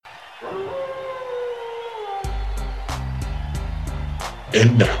And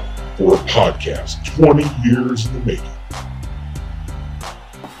now, for a podcast 20 years in the making.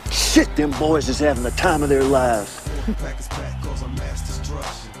 Shit, them boys is having the time of their lives.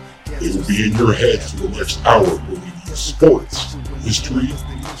 They will be in your head for the next hour, bringing you sports, history,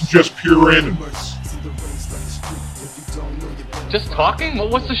 just pure randomness. Just talking?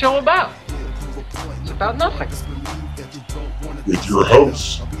 What's the show about? It's about nothing. With your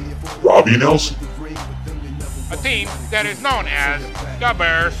hosts, Robbie Nelson, a team that is known as the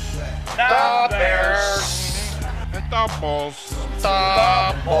Bears. The Bears. And the Bulls.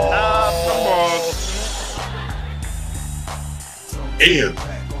 The Bulls. and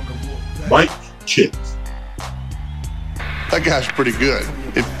Mike Chit. That guy's pretty good.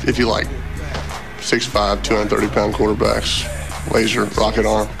 If you like 6'5", 230-pound quarterbacks, laser, rocket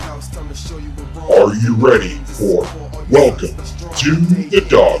arm. Are you ready for Welcome to the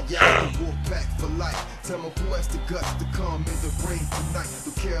Dog Pound?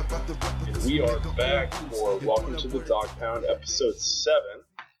 And we are back for Welcome to the Dog Pound, episode 7,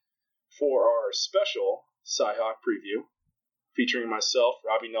 for our special Cyhawk preview, featuring myself,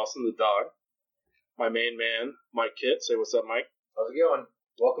 Robbie Nelson, the dog, my main man, Mike Kitt. Say what's up, Mike. How's it going?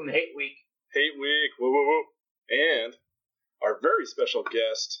 Welcome to Hate Week. Hate Week, woo woo woo. And our very special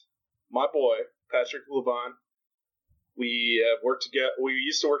guest, my boy, Patrick Levon. We have worked together. We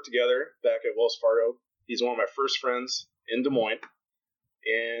used to work together back at Wells Fargo. He's one of my first friends in Des Moines.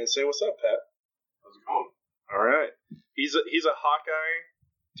 And say what's up, Pat. How's it going? All right. He's a Hawkeye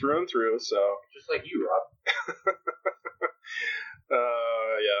through and through, so. Just like you, Rob.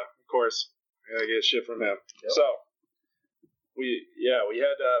 Yeah, of course. I gotta get shit from him. Yep. So, we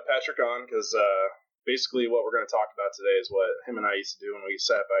had Patrick on because basically what we're going to talk about today is what him and I used to do when we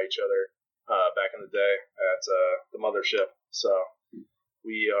sat by each other back in the day at the mothership. So,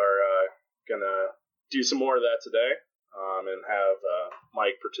 we are going to do some more of that today and have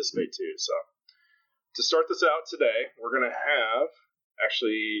Mike participate too. So, to start this out today, we're going to have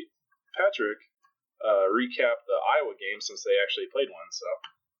actually Patrick recap the Iowa game since they actually played one. So,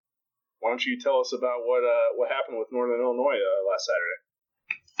 why don't you tell us about what happened with Northern Illinois last Saturday?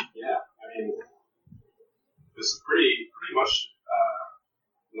 Yeah, I mean, this is pretty much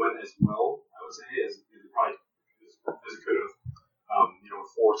went as well, I would say, as it probably as it could have.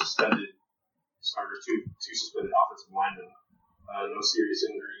 Four suspended starters, two suspended offensive linemen, no serious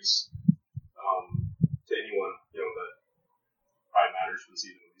injuries to anyone, that probably matters for the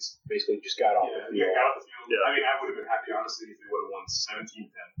season at least. Basically just got off the field. Yeah, got off the field. Yeah. I mean, I would have been happy, honestly, if they would have won 17-10,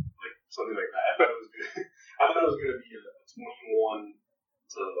 like something like that. I thought it was good. I thought it was going to be a 21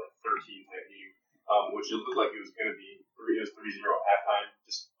 to 13 type game, which it looked like it was going to be. It was 3-0 at halftime.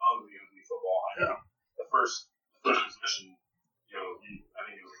 Just ugly football. I mean, the first possession, I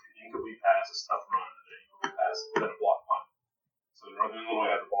think it was like an incomplete pass, a stuff run, and an incomplete pass, and then a block punt. So Northern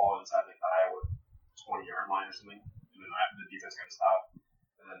Illinois had the ball inside like the Iowa 20-yard line or something, and then the defense kind of stopped.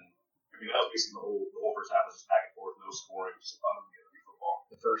 And then, that was basically the whole first half was just back and forth, no scoring, just ugly football.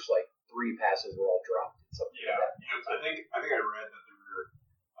 The first, 3 passes were all dropped. Something like that. I think I read that there were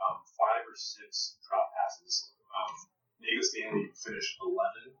 5 or 6 drop passes. David Stanley finished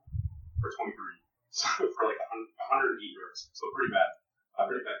 11 for 23, so for like 108 yards. So pretty bad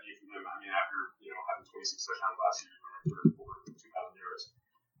game from him. I mean, after having 26 touchdowns last year for over 2,000 yards.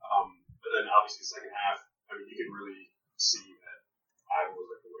 But then obviously the second half, I mean, you could really see that Iowa was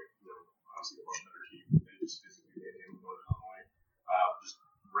like obviously a much better team. They just physically manhandled Northern Illinois. Just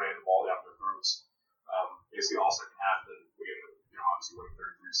ran the ball down their throats. Basically all second half, then we ended up obviously winning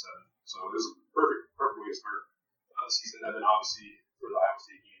 33-7. So it was a perfect way to start the season. And then obviously for the Iowa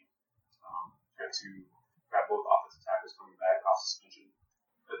State game, had to have both offensive tackles coming back off suspension,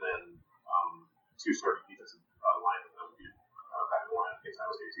 and then 2 starting defensive linemen that would be back in the line against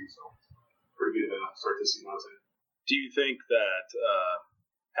Iowa State too. So pretty good start this season, I would say. Do you think that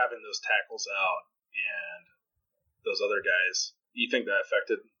having those tackles out and those other guys, do you think that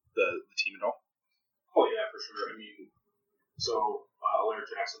affected the team at all? Oh yeah, for sure. I mean, so Larry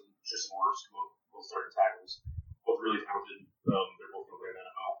Jackson, Tristan Morris, both starting tackles, both really talented. They're both going to play in the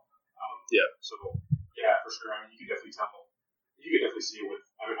NFL. So yeah, for sure. I mean, you could definitely tell. You could definitely see it with.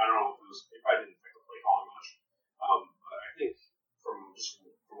 I mean, I don't know if it probably didn't affect the play calling much. But I think from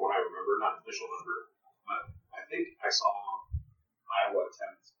what I remember, not an official number, but I think I saw Iowa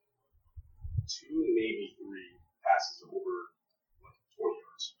attempt 2, maybe 3 passes over 20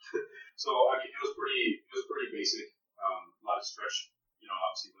 yards. So I mean, it was pretty basic. A lot of stretch.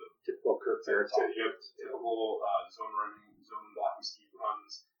 Obviously the Typical Kirk Ferentz. Typical zone running, zone blocking scheme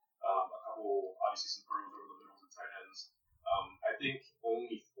runs. A couple, obviously some throws over the middle of the tight ends. I think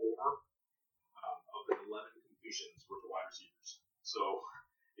only 4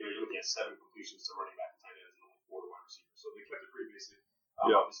 7 completions to running back and tight ends and only 4 to wide receivers. So they kept it pretty basic.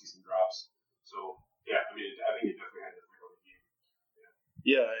 Obviously some drops. So yeah, I mean, I think it definitely had an effect on the game.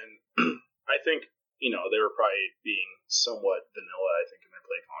 Yeah, and I think they were probably being somewhat vanilla. I think in their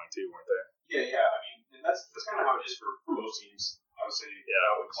play calling too, weren't they? Yeah. I mean, and that's kind of how it is for most teams. I would say.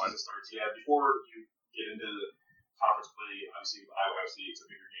 When the season starts. Yeah, before you get into conference play, obviously Iowa State, it's a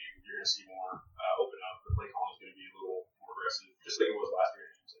bigger game. You're going to see more open up. The play calling is going to be a little more aggressive, just like it was last year.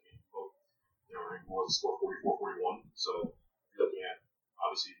 I mean, both, was the score 44-41. So you're looking at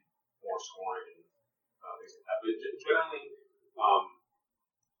obviously more scoring and things like that. But generally,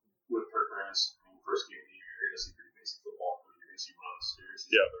 with Kirk Ferentz, first game of the year, you're going to see pretty basic football. You're going to see runs, you're going to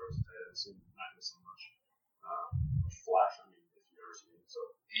see throws, and not going to see much flash. I mean, if you've ever seen it. So.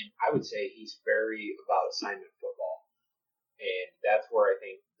 And I would say he's very about assignment football. And that's where I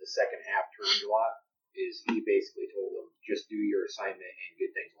think the second half turned a lot, is he basically told them, just do your assignment and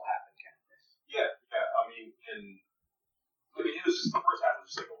good things will happen kind of thing. Yeah. I mean, it was just the first half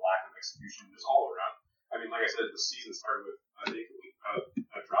was just like a lack of execution just all around. I mean, like I said, the season started with, I think,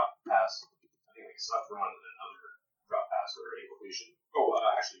 a drop pass, I think like a stuff run and then another drop pass or a completion.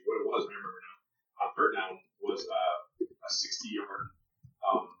 Actually, what it was, I remember now, on third down was a 60-yard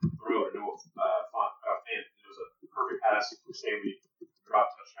throw to Noah Fant. It was a perfect pass for Stanley,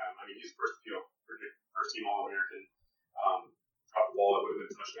 drop touchdown. I mean, he's first team All-American, dropped the ball, it would have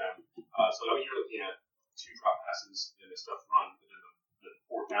been a touchdown. So I mean, you're looking at 2 drop passes and a stuff run, and then the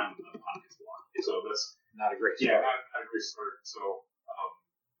fourth down, the punt gets blocked. So that's not a great start. Yeah, not a great start. So,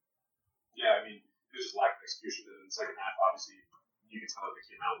 I mean, it was just lack of execution. And in the second half, obviously, you can tell that they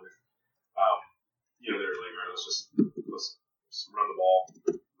came out with, they were like, all right, let's just run the ball,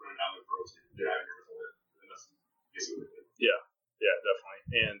 run it down the throats, and get out of here with a win. And that's basically what they did. Yeah, definitely.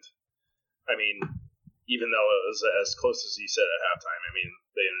 And, I mean, even though it was as close as he said at halftime, I mean,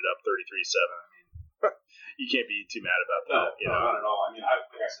 they ended up 33-7. I mean, you can't be too mad about that. No, not at all. I mean,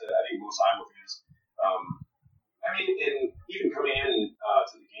 like I said, I think most Iowa fans, and even coming in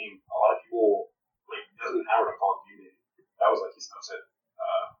to the game, a lot of people, like, Desmond Howard, I call it game day. That was like his upset.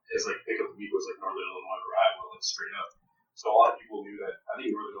 His like pick of the week was like Northern Illinois or Iowa, like straight up. So a lot of people knew that. I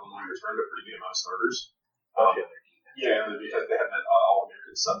think Northern Illinois returned a pretty good amount of starters. Because they had that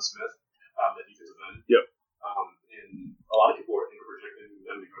All-American Son Smith, that defensive end. Yep. And a lot of people were projecting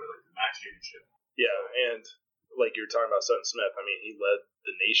them to go to like the MAC championship. Yeah, and like you were talking about Sutton Smith, I mean, he led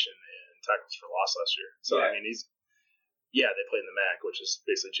the nation in tackles for loss last year. So I mean, they played in the MAC, which is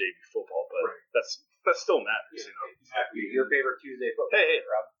basically JV football, but that still matters, Exactly. Your favorite Tuesday football? Hey,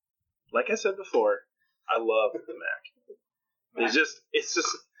 Rob. Like I said before, I love the MAC.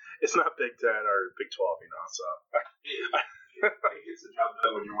 It's not Big 10 or Big 12, So it gets the job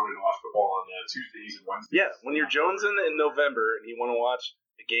done when you're wanting to watch football on Tuesdays and Wednesdays. Yeah, when you're jonesing in November and you want to watch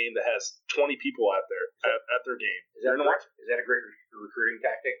a game that has 20 people out there at their game, is that a great recruiting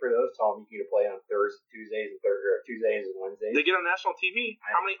tactic for those? Tell them you can play on Tuesdays and Wednesdays. They get on national TV.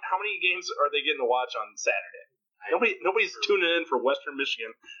 How many games are they getting to watch on Saturday? Nobody's tuning in for Western Michigan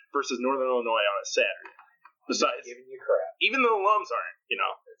versus Northern Illinois on a Saturday. Besides, giving you crap. Even the alums aren't,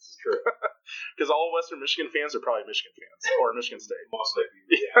 This is true. Because all Western Michigan fans are probably Michigan fans or Michigan State. Most likely,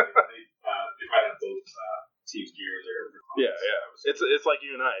 yeah. They might have both teams gear there. Yeah. It's like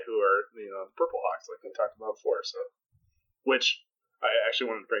you and I, who are the Purple Hawks, like we talked about before. So, which I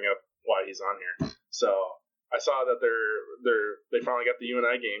actually wanted to bring up why he's on here. So I saw that they finally got the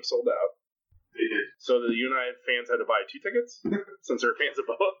UNI game sold out. They did. So the UNI fans had to buy 2 tickets since they're fans of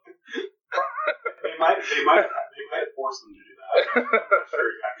both. They might force them to do that. I'm not sure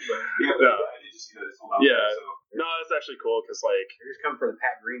exactly, but I did just see that it's sold out. Yeah. There, so. No, it's actually cool because like you're just coming for the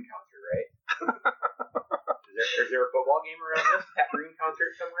Pat Green concert, right? Is there a football game around this Pat Green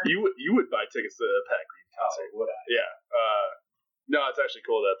concert somewhere? You would buy tickets to the Pat Green concert? Oh, would I? Yeah. No, it's actually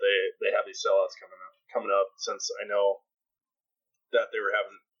cool that they have these sellouts coming up since I know that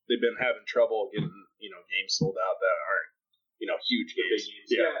they've been having trouble getting games sold out that aren't huge games.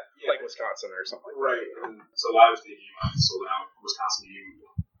 Yeah. Like Wisconsin or something like right. that. And so the Iowa State game sold out. Wisconsin game,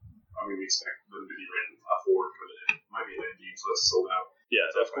 I mean, we expect them to be ready forward for it might be an game, so that's sold out. Yeah,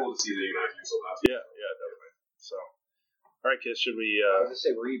 so it's cool to see the United game sold out. Yeah, definitely. So, all right, kids, should we? I was gonna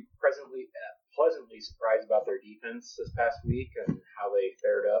say, were you pleasantly surprised about their defense this past week and how they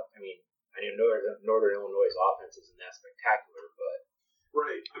fared up? I mean, I know Northern Illinois' offense isn't that spectacular, but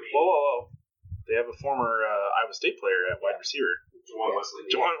right. I mean, whoa. They have a former Iowa State player at wide receiver. Juwan Wesley.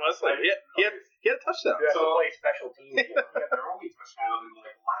 He had a touchdown. You have to play special teams. Their only touchdown in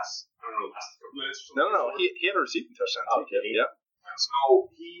like last couple minutes. No. He had a receiving touchdown too. Yeah.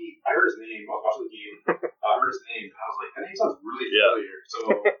 So I heard his name. I was watching the game. I heard his name. And I was like, that name sounds really familiar. So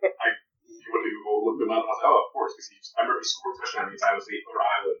I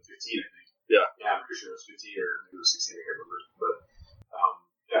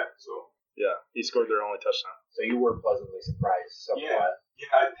He scored their only touchdown. So you were pleasantly surprised somewhat.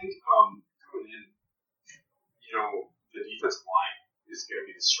 Yeah, I think coming in, the defensive line is going to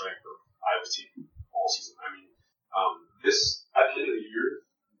be the strength of Iowa's team all season. I mean, this at the end of the year,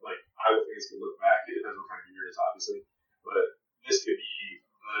 like Iowa fans can look back. It depends what kind of year it is, obviously, but this could be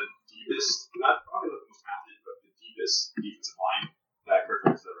the deepest, not probably the most talented, but the deepest defensive line that Kirk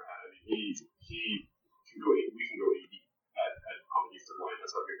has ever had. I mean, he can go. We can go 80 on the defensive line.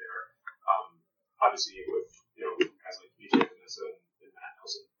 That's how good they are. Obviously, with guys like BJ Vanessa and Matt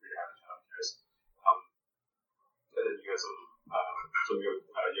Nelson, pretty happy to have you guys. And then you got some younger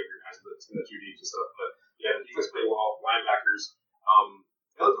guys in the 2Ds and stuff. But yeah, the defense played well. Linebackers,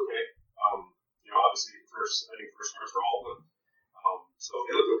 they looked okay. Obviously, first starts for all of them. So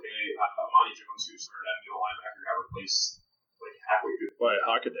they looked okay. Monty Jones, who started at middle linebacker, got replaced like halfway through.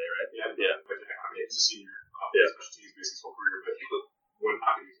 Hockaday, right? Yeah. By Jack Hockaday. He's a senior. Special teams basically his whole career, but he looked when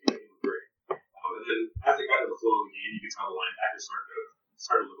Hockaday came in, he looked great. And then as they got into the flow of the game, you could tell the linebackers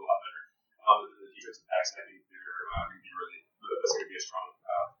started to look a lot better. And then the defensive backs, I think they're going to be really. That's going to be a strong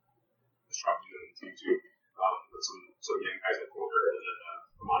unit in the team too. With some young guys like Walker and then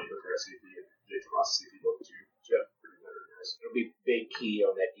Amani Hooker at safety and Jake Ross at safety both too. Yeah, pretty better guys. It'll be a big key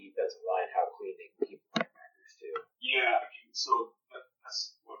on that defensive line how clean they can keep linebackers too. Yeah, I mean, so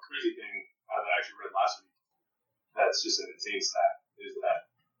that's one crazy thing that I actually read last week. That's just an insane stat. Is that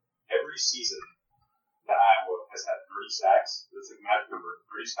every season that Iowa has had 30 sacks, that's like a magic number,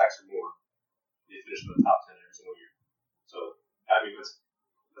 30 sacks or more, they finish in the top 10 every single year. So, I mean, that's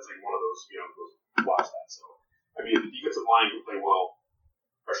like one of those, those watch stats. So, I mean, the defensive line can play well,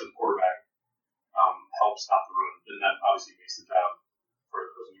 pressure the quarterback, help stop the run, then that obviously makes the job for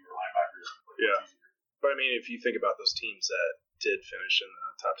those newer linebackers easier. But I mean, if you think about those teams that did finish in the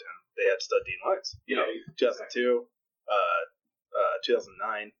top 10, they had stud Dean Lines. 2002,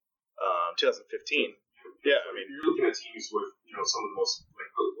 2009, 2015. Yeah, I mean, you're looking at teams with some of the most a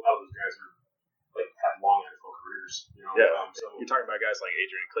lot of those guys are have long NFL careers. So you're talking about guys like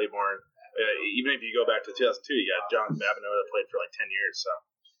Adrian Claiborne. Even if you go back to 2002, you got John Babineau that played for like 10 years. So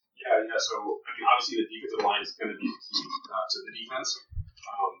yeah. So I mean, obviously the defensive line is going to be the key to the defense.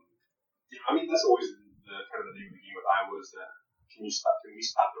 I mean, that's always the kind of the name of the game with Iowa is that can we stop the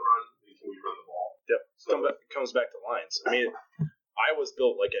run and can we run the ball? Yep. So comes back to lines. I mean, Iowa's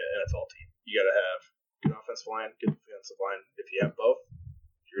built like an NFL team. You got to have good offensive line, good defensive line. If you have both,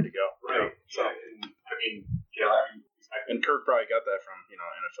 you're good to go. Right. So, exactly. And Kirk probably got that from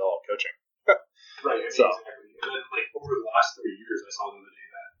NFL coaching. Right. Exactly. And then over the last 3 years, I saw the other day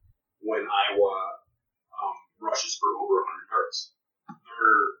that when Iowa rushes for over 100 yards,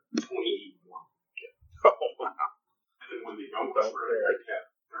 they're 28-1. Oh wow. And then when they don't rush for 100 yards,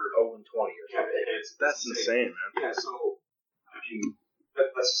 they're 0-20 or something. That's insane, man. Yeah. So I mean,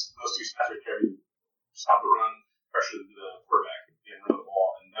 that's those two stats right there. Stop the run, pressure the quarterback, and run the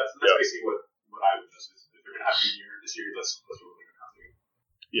ball, and that's basically what Iowa does. Is if they're going to have a good year this year, that's what we're going to have to do.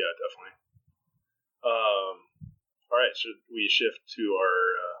 Yeah, definitely. All right, should we shift to our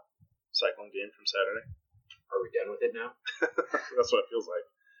cycling game from Saturday? Are we done with it now? That's what it feels like.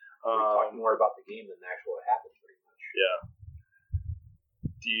 We're talking more about the game than actually what happened, pretty much. Yeah.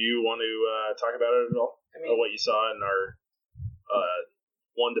 Do you want to talk about it at all? I mean, what you saw in our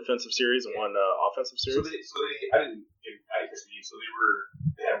one defensive series and one offensive series? So I didn't get accuracy. So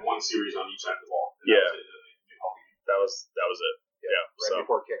they had one series on each side of the ball. That was it. Yeah. Right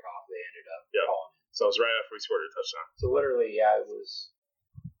before kickoff, they ended up calling it. So it was right after we scored a touchdown. So literally, it was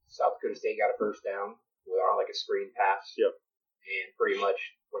South Dakota State got a first down on like a screen pass. Yep. And pretty much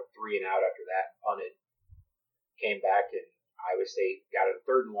went 3 and out after that, punted, came back, and Iowa State got a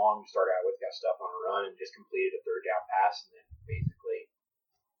 3rd and long to start out with, got stuff on a run, and just completed a 3rd down pass, and then basically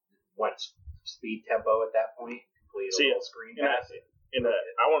went speed tempo at that point, completed a little screen pass.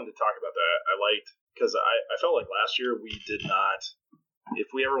 I wanted to talk about that. I liked, because I felt like last year we did not, if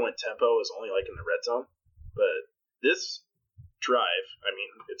we ever went tempo, it was only like in the red zone. But this drive, I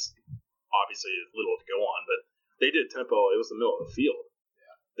mean, it's obviously little to go on, but they did tempo. It was the middle of the field.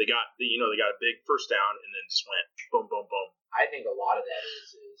 Yeah. They got a big first down and then just went boom, boom, boom. I think a lot of that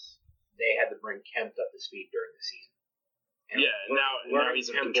is they had to bring Kempt up to speed during the season. And now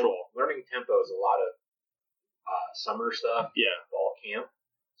he's in control. Learning tempo is a lot of summer stuff. Yeah. Fall camp.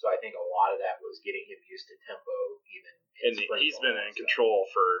 So I think a lot of that was getting him used to tempo even. And he's been in control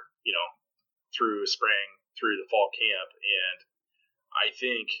for, through spring, through the fall camp. And I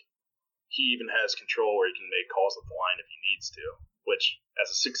think he even has control where he can make calls at the line if he needs to, which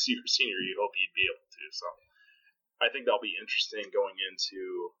as a 6-year senior, you hope he'd be able to. So I think that'll be interesting going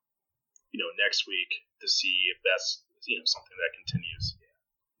into, next week to see if that's, something that continues.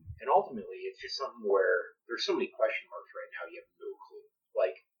 Yeah. And ultimately, it's just something where there's so many question marks right now. You have no clue.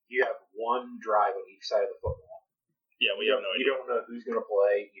 Like you have one drive on each side of the football. Yeah, we have no idea. You don't know who's going to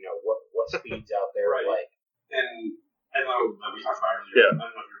play. You know what speeds out there. Right. Like, and I know that we talked about earlier. Yeah. I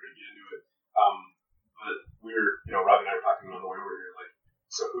don't know if you're going to get into it. But Robbie and I were talking on the way over here. Like,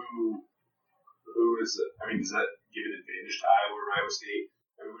 so who is it? I mean, does that give an advantage to Iowa or Iowa State?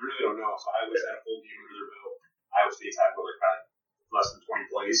 I mean, we really don't know. So Iowa's had a full game under their belt. Iowa State's had kind of less than 20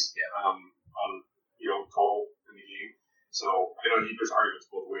 plays. On total in the game. So I know there's arguments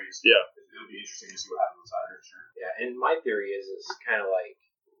both ways. Yeah. It'll be interesting to see what happens on Saturday. Sure. yeah, and my theory is kind of like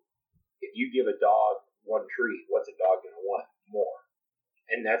if you give a dog one treat, what's a dog going to want? More.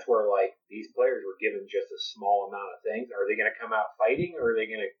 And that's where, like, these players were given just a small amount of things. Are they going to come out fighting, or are they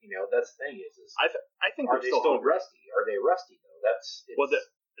going to, that's the thing is I think are they still rusty? Are they rusty, though? That's what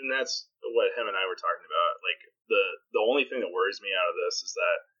him and I were talking about. Like, the only thing that worries me out of this is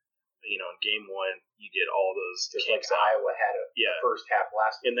that, in game one, you get all those just kinks like out. Iowa had a first half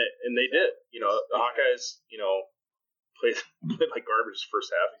last week. And they did. The Hawkeyes, played like garbage first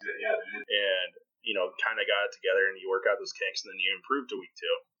half. Yeah, they did. And kind of got it together, and you work out those kinks, and then you improve to week 2.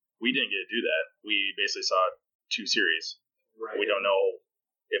 We didn't get to do that. We basically saw 2 series. Right. We don't know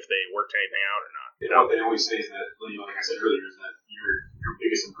if they worked anything out or not. And what they always say is that, like I said earlier, is that your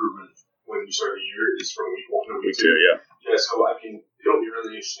biggest improvement when you start the year is from week 1 to week 2. Yeah. Yeah. So I mean, it'll be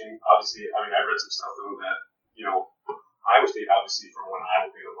really interesting. Obviously, I mean, I read some stuff though that Iowa State, obviously from when Iowa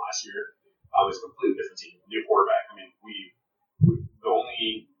played them last year, was a completely different team. New quarterback. I mean, we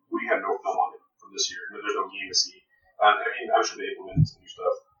have no film on it from this year. There's no game to see. I mean, I'm sure they implemented some new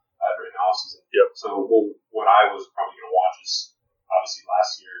stuff during the offseason. Yep. So what I was probably going to watch is obviously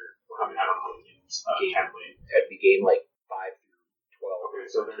last year. I mean, I don't know how many games Ken played. That'd be game like 5 through 12. Okay,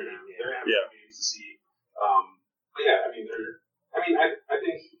 so they're going to have games to see. But yeah, I mean, I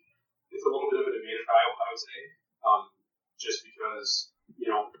think it's a little bit of an advantage for Iowa, I would say, just because you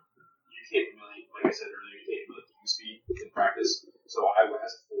can't really, like I said earlier, you can't really game speed in practice. So Iowa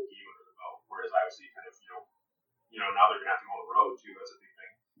has a full game under the belt, whereas Iowa State kind of, now they're going to have to go on the road too. That's a big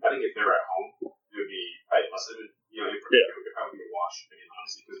thing. I think if they were at home, it would be probably less of it. It would probably be a wash. I mean,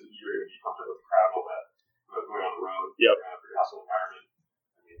 honestly, because you're going to be comfortable with the crowd and all that. But going on the road, pretty hostile environment.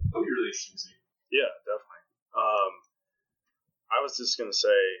 I mean, it'll be really interesting to see. Yeah, definitely. I was just going to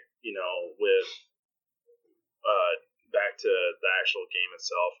say, with back to the actual game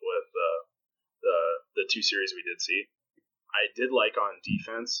itself with the 2 series we did see, I did like on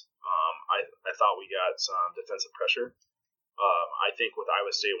defense. I thought we got some defensive pressure. I think with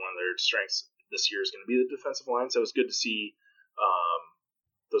Iowa State, one of their strengths this year is going to be the defensive line. So it was good to see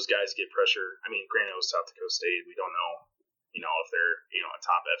those guys get pressure. I mean, granted, it was South Dakota State. We don't know, if they're a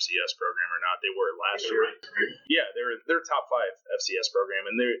top FCS program or not. They were last year. Right. Yeah, they're a top 5 FCS program,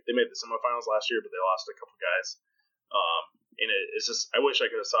 and they made the semifinals last year, but they lost a couple guys. And it's just, I wish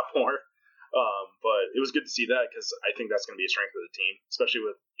I could have saw more. But it was good to see that because I think that's going to be a strength of the team, especially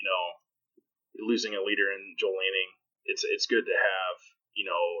with losing a leader in Joel Lanning. It's good to have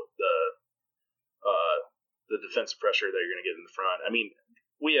the defensive pressure that you're going to get in the front. I mean,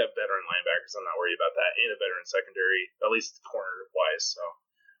 we have veteran linebackers. I'm not worried about that, and a veteran secondary, at least corner wise. So,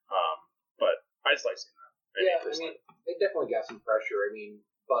 but I just like seeing that. I mean, they definitely got some pressure. I mean,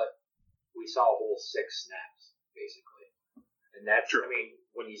 but we saw a whole 6 snaps basically, and that's true. I mean,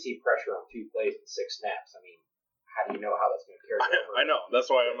 when you see pressure on 2 plays and 6 snaps, I mean, how do you know how that's going to carry over? I know.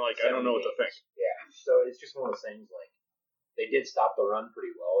 That's why I'm like, I don't know what to think. Yeah. So it's just one of those things. Like they did stop the run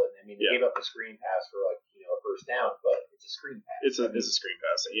pretty well, and I mean, they gave up the screen pass for a first down, but it's a screen pass. It's a screen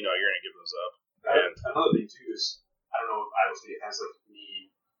pass. You're going to give those up. And another thing too is I don't know if Iowa State has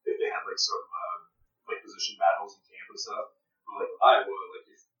if they have some position battles in camp and stuff. But Iowa,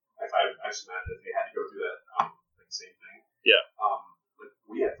 if I just imagine if they had to go through that same thing. Yeah.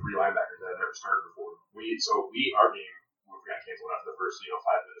 We had 3 linebackers that had never started before. Our game we got canceled after the first 5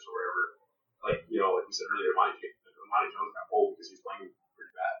 minutes or whatever. Like we said earlier, Monty Jones got pulled because he was playing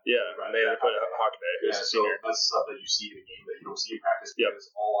pretty bad. Yeah, and they put Hockaday. Yeah, so that's stuff that you see in the game that you don't see in practice because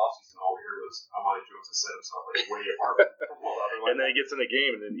all offseason all we heard was Monty Jones has set himself way apart from all the other linebackers. And then he gets in the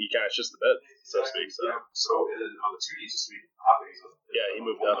game and then he kind of shits the bed, so to speak. So. Yeah. So and then on the 2Ds this week, Hockaday's he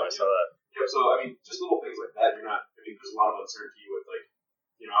moved up. I saw that. Yeah, so I mean, just little things like that. You're not. I mean, there's a lot of uncertainty with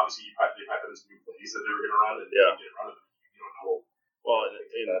obviously they picked up some new plays that they were going to run, and they didn't run them. You don't know. Well,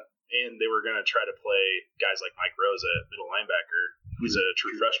 and they were going to try to play guys like Mike Rose at middle linebacker, who's a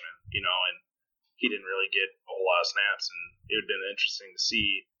true freshman, and he didn't really get a whole lot of snaps, and it would have been interesting to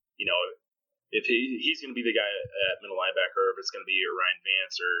see, if he's going to be the guy at middle linebacker, or if it's going to be Ryan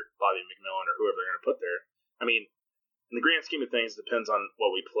Vance or Bobby McMillan or whoever they're going to put there. I mean, in the grand scheme of things, it depends on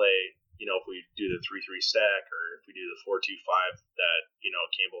what we play. You know, if we do the 3-3 stack or if we do the 4-2-5 that, you know,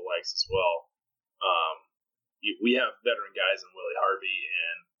 Campbell likes as well. We have veteran guys in Willie Harvey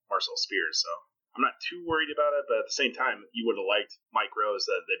and Marcel Spears, so I'm not too worried about it. But at the same time, you would have liked Mike Rose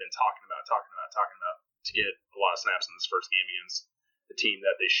that they've been talking about to get a lot of snaps in this first game against the team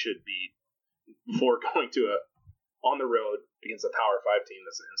that they should beat before going to on the road against a Power 5 team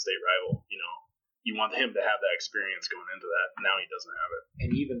that's an in-state rival. You know, you want him to have that experience going into that. Now he doesn't have it. And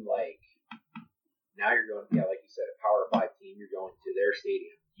even like now you're going, like you said, a Power 5 team. You're going to their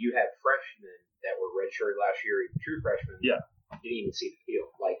stadium. You had freshmen that were redshirted last year, even true freshmen. Yeah, didn't even see the field.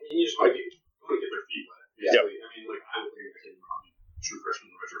 Like, and you just want to get their feet wet. Yeah. I mean, like I don't think I can true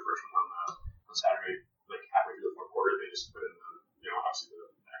freshman, redshirt freshman on Saturday. Like halfway through the fourth quarter, they just put in the, you know, obviously the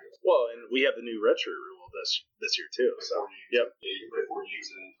backups. Well, and we have the new redshirt rule this year too. Like So 4 games. yep, Yeah, you can play 4 games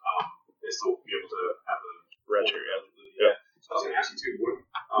and they still be able to have the redshirt. Yeah. So I was going to ask you too. What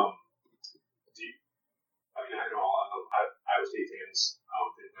do you? I mean, I know Iowa State fans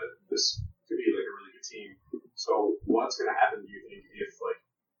think that this could be like a really good team. So what's going to happen? Do you think if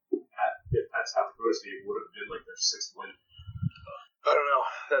that South Dakota State would have been like their 6th win? I don't know.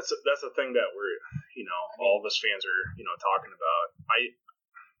 That's the thing that we're, you know, all of us fans are, you know, talking about.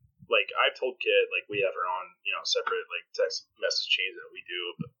 I've told Kid, like, we have our own, you know, separate, like, text message chains that we do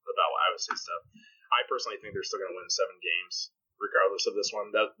about Iowa State stuff. I personally think they're still going to win 7 games, regardless of this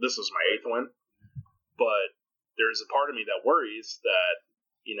one. This was my 8th win. But there's a part of me that worries that,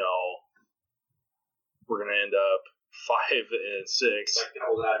 you know, we're going to end up 5-6. Like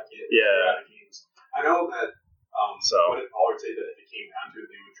devil's advocate. Yeah. I know that. What did Pollard say that if it came down to it,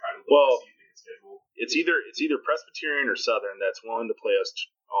 they would try to look to see if they could schedule? It's either Presbyterian or Southern that's willing to play us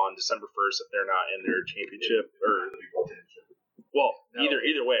on December 1st if they're not in their championship,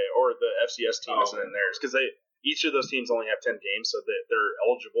 either way, or the FCS team isn't in theirs, because each of those teams only have 10 games, so they're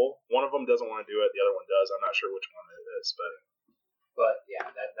eligible. One of them doesn't want to do it, the other one does. I'm not sure which one it is, but yeah,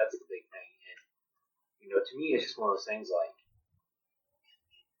 that's the big thing. And you know, to me, it's just one of those things like,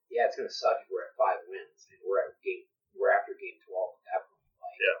 yeah, it's gonna suck if we're at 5 wins and we're after game 12 at that point.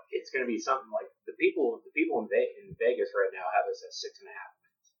 Like, yeah, it's gonna be something like the people in Vegas right now have us at 6.5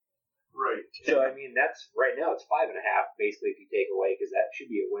 wins. Right. So I mean, that's right now it's 5.5 basically if you take away, because that should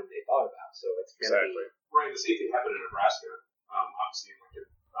be a win they thought about. So it's gonna be right. The same thing happened in Nebraska. Obviously,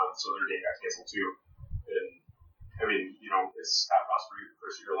 so their game got canceled too. And I mean, you know, it's Scott Frost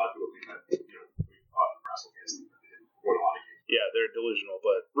first year. A lot of people think that, you know, we thought Nebraska fans think that they didn't win a lot of games. Yeah, they're delusional,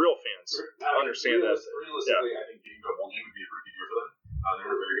 but real fans understand that. Realistically, I think getting to a bowl game would be a pretty good year for them. They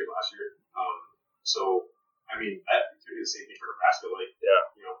were very good last year. So, I mean, that could be the same thing for Nebraska. Like,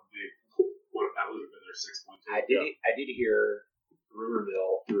 you know, what if that would have been their 6th win? I did hear rumor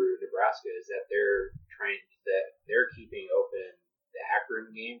mill through Nebraska is that they're keeping open the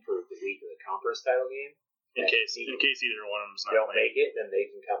Akron game for the week of the conference title game. In case either one of them's not don't make it, then they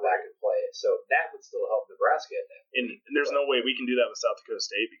can come back and play it. So that would still help Nebraska at that point. And there's no way we can do that with South Dakota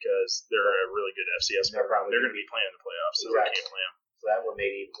State because they're a really good FCS program. They're going to be playing the playoffs, so we can't play them. So that would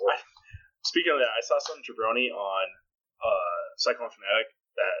make it even worse. Speaking of that, I saw some jabroni on Cyclone Fanatic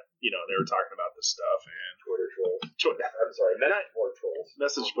that, you know, they were talking about this stuff and Twitter trolls. I'm sorry, message board trolls.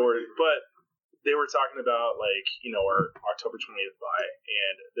 Message board, but they were talking about, like, you know, our October 20th bye,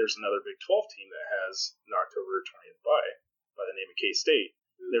 and there's another Big 12 team that has an October 20th bye by the name of K-State.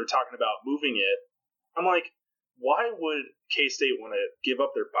 They were talking about moving it. I'm like, why would K-State want to give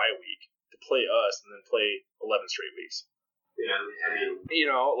up their bye week to play us and then play 11 straight weeks? Yeah, I mean, you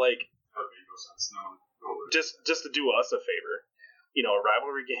know, like, that would make no sense. No. Just to do us a favor. You know, a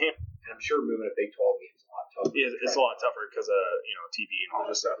rivalry game. And I'm sure moving a Big 12 game is a lot tougher. It's a lot tougher because of, you know, TV and all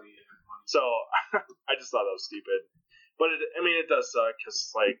this stuff. So I just thought that was stupid, but it does suck because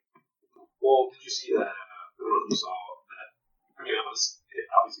it's like. Well, did you see that? I don't know if you saw that. I mean,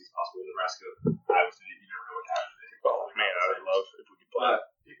 obviously it's possible in Nebraska. Iowa State, you never know what happens. Oh man, I would love if we could play.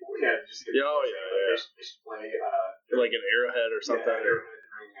 Did you see? They should play like an Arrowhead or something. Yeah, Arrowhead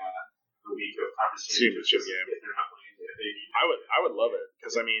during the week of conference championship game. If they're not playing, if they need. I would love it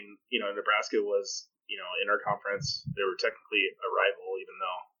because I mean, you know, Nebraska was, you know, in our conference. They were technically a rival, even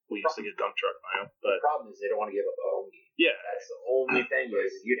though we used to get dump truck by them. But the problem is they don't want to give up a home game. Yeah, that's the only thing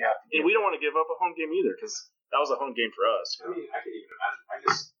is you'd have to. And we don't want to give up a home game either because that was a home game for us. I mean, I can even imagine. I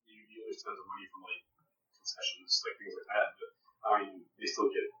guess you lose tons of money from like concessions, like things like that. But I mean, they're still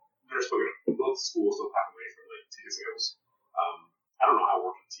going to both schools still pack away from like ticket sales. I don't know how it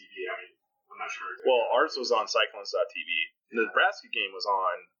works with TV. I mean, I'm not sure. Exactly. Well, ours was on Cyclones.tv. The Nebraska game was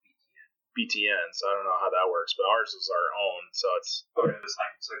on BTN, so I don't know how that works. But ours is our own, so it's Okay, it's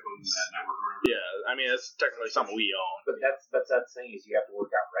like on that network or whatever. yeah. I mean, it's technically something we own. But that's the thing is you have to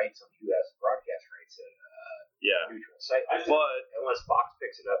work out rights on who has broadcast rights in Yeah, neutral site. but Unless Fox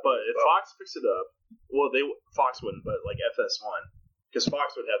picks it up. if Fox picks it up, well, Fox wouldn't, but like FS1, because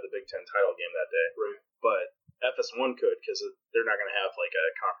Fox would have the Big Ten title game that day, Right. but FS1 could because they're not going to have like a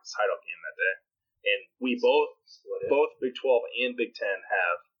conference title game that day, and we both Big 12 and Big Ten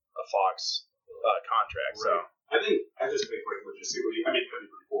have a Fox contract, so I just think like logistically, I mean, it'd be pretty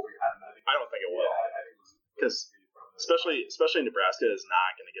cool if we had them. I don't think it will, I think because especially Nebraska is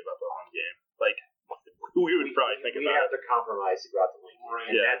not going to give up a home game. Like we would probably think we about have to compromise to go out the link, Right.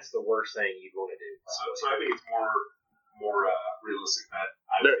 and Yeah. that's the worst thing you'd want to do. So I think it's more realistic that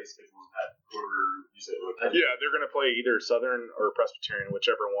Iowa State schedules that whoever you said. Yeah, they're going to play either Southern or Presbyterian,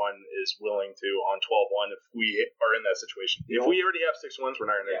 whichever one is willing to on 12-1 if we are in that situation. If we already have 6 wins, we're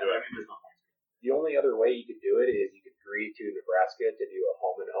not going to do it. I mean, there's no point. The only other way you could do it is you could agree to Nebraska to do a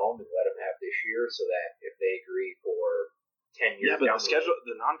home and home and let them have this year, so that if they agree for 10 years, Yeah, but down the schedule,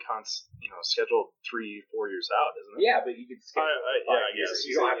 the non-con's, scheduled 3-4 years out, isn't it? Yeah, but you could schedule. I guess.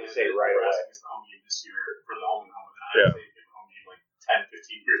 You don't have to say right away. Nebraska gets the home game this year for the home and home, and then Yeah. Iowa State gets the home game like 10,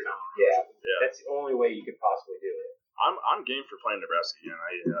 15 years down the road. Yeah, that's the only way you could possibly do it. I'm game for playing Nebraska again.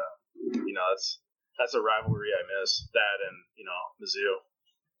 That's a rivalry I miss. That and Mizzou.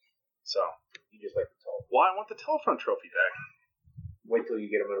 So You just like the tall. well, I want the Telefront Trophy back. Wait till you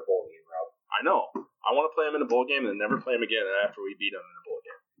get them in a bowl game, Rob. I know. I want to play them in a bowl game and then never play them again after we beat them in a bowl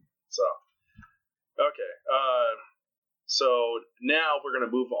game. So okay. So now we're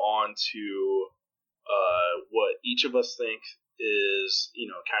gonna move on to what each of us think is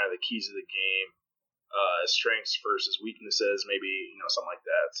kind of the keys of the game, strengths versus weaknesses, maybe something like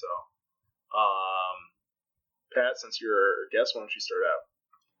that. So, Pat, since you're a guest, why don't you start out?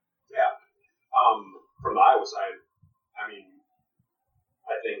 Yeah. From the Iowa side, I mean,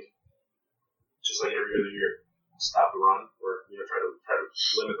 I think just like every other year, stop the run or try to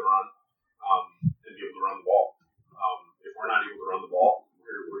limit the run, and be able to run the ball. If we're not able to run the ball,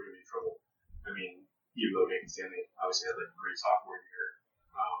 we're going to be in trouble. I mean, even though Nathan Stanley obviously had like a great sophomore year,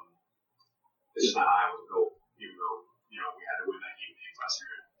 it's just not Iowa's goal. Even though we had to win that game last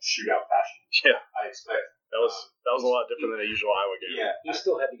year in shootout fashion. Yeah, I expect that was a lot different than a usual Iowa game. Yeah, He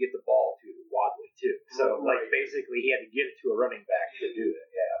still had to get the ball to Wadley too. So Right. basically he had to get it to a running back to do it.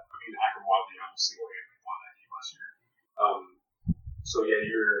 Yeah. I mean, Akron Wadley almost single-handedly won that game last year. So yeah,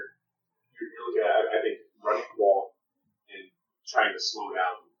 you're looking at, I think, running the ball and trying to slow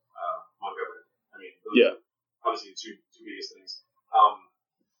down Montgomery. I mean, those are obviously the two biggest things.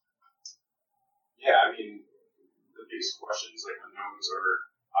 I mean, the biggest questions, like unknowns, are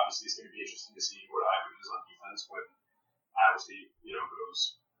obviously it's going to be interesting to see what Iowa does on defense when Iowa State,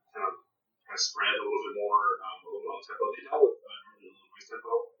 goes kind of spread a little bit more, a little bit on tempo. They dealt with Illinois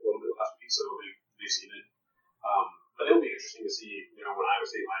tempo a little bit last week, so they've seen it. But it'll be interesting to see, when Iowa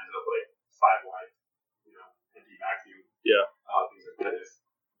State lines up like 5 wide, empty backfield, things like that.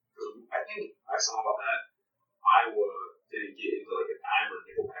 Because I think I saw that Iowa didn't get into like a dime or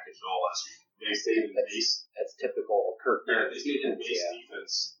nickel package at all last week. They stayed in base. That's typical Kirk. Yeah, they stayed in base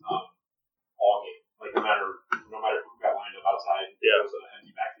defense all game. Like no matter who got lined up outside, it was an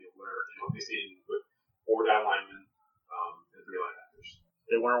empty backfield, whatever. They stayed in with 4 down linemen and 3 linebackers.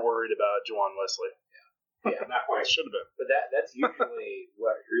 They weren't worried about Juwan Wesley. Yeah, not quite. Should have been. But that's usually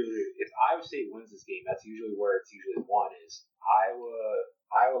what really, if Iowa State wins this game, that's usually where it's usually won is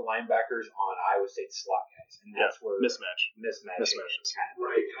Iowa linebackers on Iowa State slot guys, and that's where mismatches. Kind of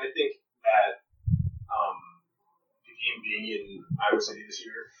Right, and I think that the game being in Iowa City this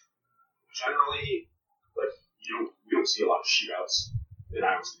year, generally, like we don't see a lot of shootouts in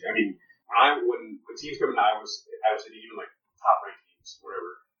Iowa City. I mean, when teams come into Iowa City, even like top ranked teams,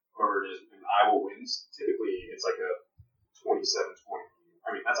 whoever it is, and Iowa wins, typically it's like a 27-20.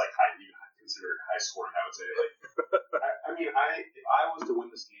 I mean, that's like even considered high scoring, I would say. Like, if I was to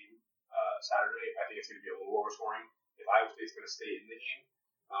win this game Saturday, I think it's going to be a little lower scoring. If Iowa State's going to stay in the game,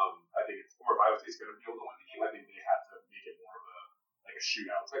 I think if Iowa State's going to be able to win the game, I think they have to make it more of a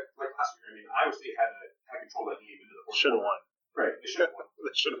shootout. It's like last year. I mean, Iowa State had to control that game into the fourth. Should have won. Right, they should have won. They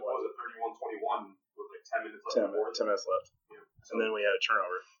should have won. What was it, 31-21 with like 10 minutes left? 10 minutes left. Yeah. And then we had a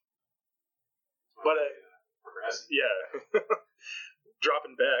turnover. But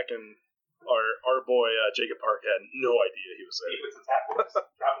dropping back, and our boy Jacob Park had no idea he was there. He puts the tackles,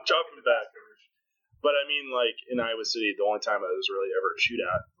 dropping back. But I mean, like in Iowa City, the only time it was really ever a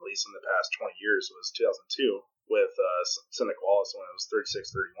shootout, at least in the past 20 years, was 2002 with Cynic Wallace when it was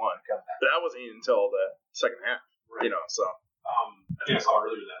 36-31. But that wasn't even until the second half, right. So. I think I saw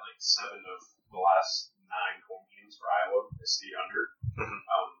earlier that like 7 of the last 9 home games for Iowa has stayed under.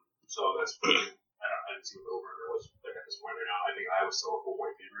 So that's pretty. I didn't see what the over-under was like at this point right now. I think Iowa's still a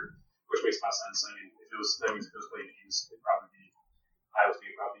 4-point favorite, which makes a lot of sense. I mean, that means if it was playing games, it'd probably be Iowa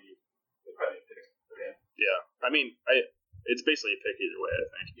State probably a pick. Okay. Yeah, I mean, it's basically a pick either way, I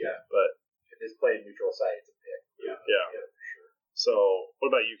think. Yeah. But if it's played neutral site, it's a pick. Yeah, for sure. So,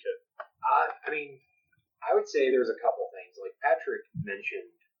 what about you, Kid? I mean, I would say there's a couple things. Like Patrick mentioned,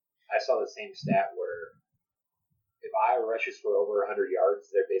 I saw the same stat where if Iowa rushes for over 100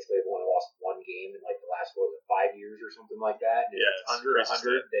 yards, they're basically only lost one game in like the last 5 years or something like that. And if it's under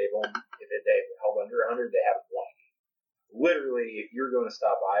 100, they've held under 100, they haven't won a game. Literally, if you're going to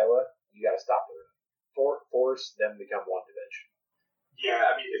stop Iowa, you got to stop the run. Force them to become one-dimensional. Yeah,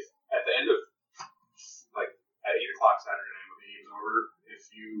 I mean, if at the end of like at 8 o'clock Saturday night when the game's over, if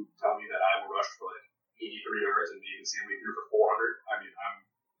you tell me that Iowa rushed for like 83 yards and Nathan Stanley threw for 400, I mean, I'm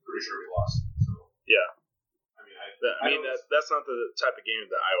pretty sure we lost. So yeah. I mean, that's not the type of game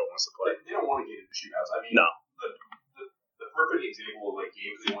that Iowa wants to play. They don't want to get into shootouts. I mean, no. The perfect example of like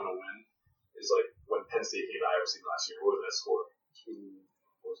games they want to win is like when Penn State came to Iowa State last year. What was that score?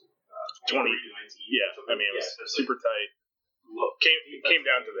 20 to 19. Yeah, I mean, it was super tight. Came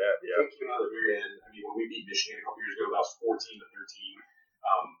down to that. Yeah. Came out of the very end. I mean, when we beat Michigan a couple years ago, that was 14-13.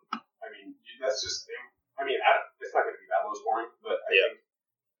 I mean, that's just. I mean, it's not going to be that low scoring, but I think.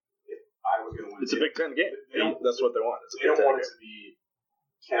 I was going to win. It's a Big Ten game. That's what they want. They don't want it to be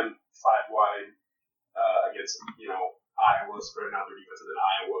Kemp 5 wide against Iowa spreading out their defense, and then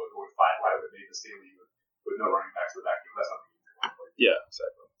Iowa going 5 wide with Nathan Stanley with no running back to the back. That's not the game they want to play. Yeah,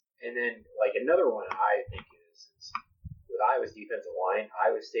 exactly. And then like another one I think is with Iowa's defensive line,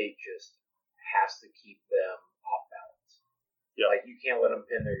 Iowa State just has to keep them off balance. Yeah. Like you can't let them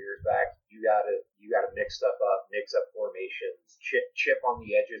pin their ears back. You gotta mix stuff up, mix up formations, chip on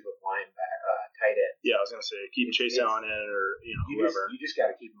the edges with tight ends. Yeah, I was gonna say keep Chase Allen in or whoever. You just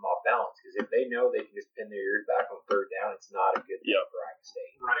gotta keep them off balance because if they know they can just pin their ears back on 3rd down, it's not a good thing for Iowa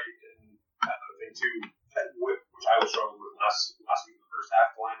State. Right, and another thing too, which I was struggling with last week in the first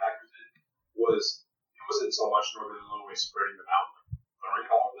half, the linebackers did, was it wasn't so much Northern Illinois spreading them out, like throwing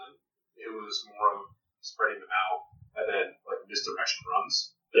all of them. It was more of spreading them out and then like misdirection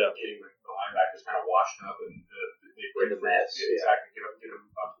runs. Yeah. Getting the linebackers kind of washed up and they break the mess. Exactly. Get them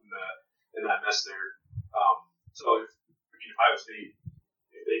up in that mess there. So if Iowa State,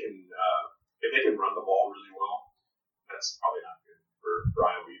 if they can run the ball really well, that's probably not good for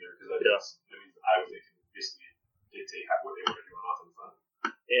Iowa either because that means Iowa State can basically dictate what they want to do on offensive front.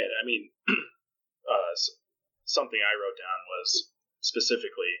 And I mean, something I wrote down was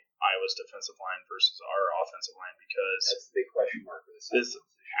specifically Iowa's defensive line versus our offensive line because that's the big question mark for this.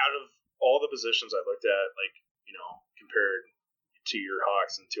 Out of all the positions I looked at, like compared to your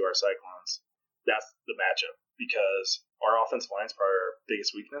Hawks and to our Cyclones, that's the matchup because our offensive line's probably our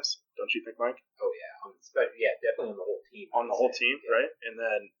biggest weakness. Don't you think, Mike? Oh yeah, definitely on the whole team. On the whole team, right? And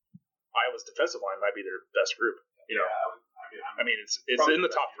then Iowa's defensive line might be their best group. I mean, it's in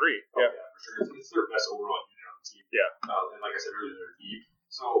the top 3. Yeah, for sure. It's their best overall unit on the team. Yeah. And like I said earlier, they're deep.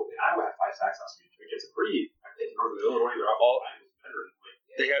 So Iowa had 5 sacks last week against a pretty. I think Northern Illinois, their offensive line was better.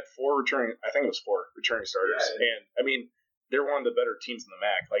 They had 4 returning. I think it was 4 returning starters, and I mean they're one of the better teams in the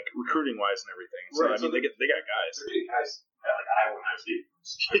MAC, like recruiting wise and everything. So right, I mean they got guys. They're getting guys at like Iowa and Iowa State.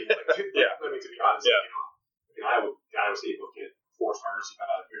 I mean, to be honest, Iowa State will get 4 stars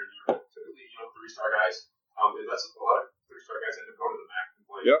here and there. Typically, 3-star guys. And that's a lot of 3-star guys end up going to the MAC and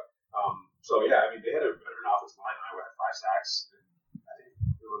play. Yep. So yeah, I mean they had a better offensive line. Iowa had 5 sacks, and I think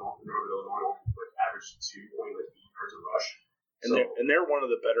Northern Illinois only averaged 2.8 yards a rush. And they're one of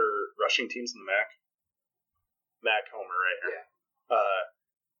the better rushing teams in the MAC. MAC homer right here. Yeah.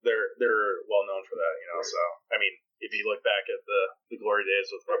 They're well known for that, So I mean, if you look back at the glory days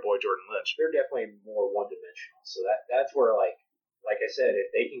with my boy Jordan Lynch, they're definitely more one-dimensional. So that's where like I said,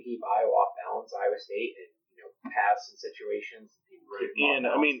 if they can keep Iowa off balance, Iowa State, and pass in situations, and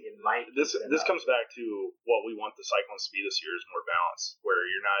I mean, this comes back to what we want the Cyclones to be this year is more balance, where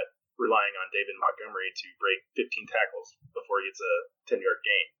you're not relying on David Montgomery to break 15 tackles before he gets a 10-yard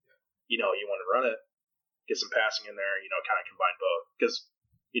gain. You want to run it, get some passing in there, kind of combine both. Because,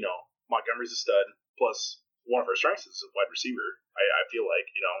 Montgomery's a stud, plus one of our strengths is a wide receiver. I feel like,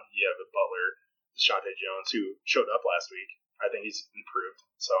 you have a Butler, Deshaunte Jones, who showed up last week. I think he's improved.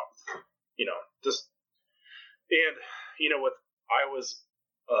 So, with Iowa's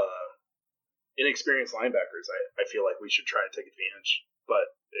inexperienced linebackers, I feel like we should try to take advantage. But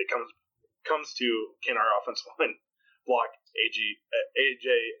it comes to can our offensive line block AJ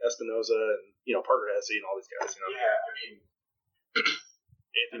Espinoza and Parker Hesse and all these guys. Yeah, I mean,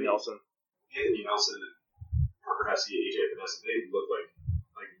 Anthony Nelson. Anthony Nelson and Parker Hesse, AJ Epinesa, they look like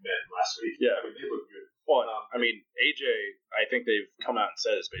men last week. Yeah. I mean, they look good. Well, I mean, AJ, I think they've come out and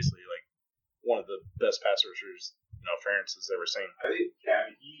said is basically like one of the best pass rushers, Ferentz has ever seen. I think,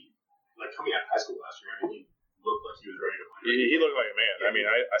 he coming out of high school last year, I mean, he looked like he was ready to play. He looked like a man. I mean,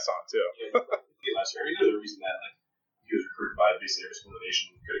 I saw him too. Yeah, last year. I mean, there's a reason that he was recruited by basically every school in the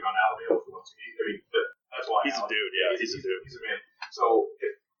nation. Could have gone to Alabama if he wanted to. I mean, that's why he's a dude. Yeah, he's a dude. He's a man. So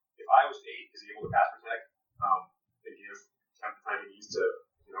if Iowa State is able to pass protect, and give kind of the time he needs to,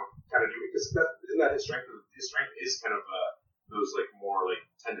 kind of do it, because isn't that his strength? His strength is kind of those more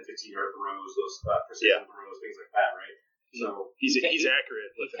 10 to 15 yard throws, those precision throws, things like that, right? So he's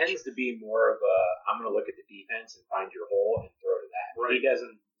accurate. He tends to be more of I'm going to look at the defense and find your hole and throw to that. Right. He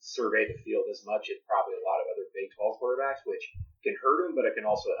doesn't survey the field as much as probably a lot of other Big 12 quarterbacks, which can hurt him, but it can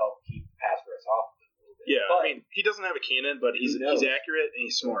also help keep the pass rush off him a little bit. Yeah, but, I mean, he doesn't have a cannon, but he's accurate and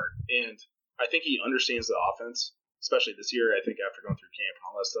he's smart. And I think he understands the offense, especially this year, I think, after going through camp and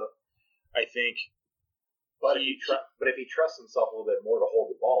all that stuff. I think... But if he trusts himself a little bit more to hold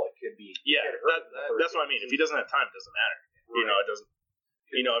the ball, it could be... Yeah, that's what I mean. If he doesn't have time, it doesn't matter. Right. It doesn't...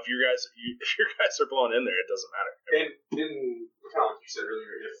 if your guys are blowing in there, it doesn't matter. And kind of like you said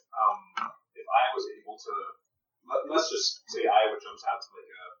earlier, if I was able to... Let's just say Iowa jumps out to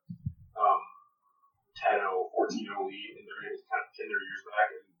a 10-0, 14-0 lead, and they're able to kind of pin their ears back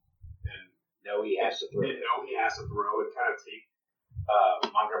and know he has to throw. And know he has to throw and kind of take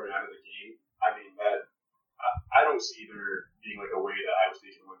Montgomery out of the game. I mean, I don't see there being a way that Iowa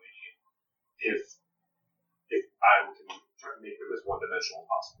State can win the game if Iowa can try to make them as one-dimensional as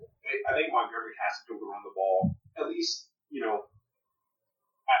possible. I think Montgomery has to be able to run the ball at least,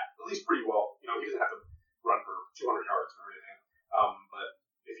 at least pretty well. He doesn't have to run for 200 yards or anything. But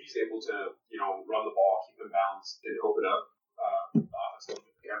if he's able to, run the ball, keep them balanced, and open up the offense a little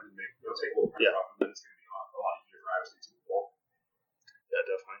bit, take a little pressure off them, then it's going to be a lot easier for Iowa State to move the ball. Yeah,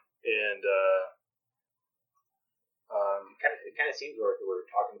 definitely. And it kind of seems like we're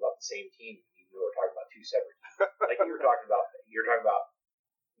talking about the same team, even though we're talking about two separate teams. Like you're talking about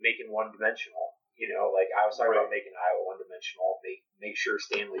making one-dimensional. I was talking about making Iowa one-dimensional. Make sure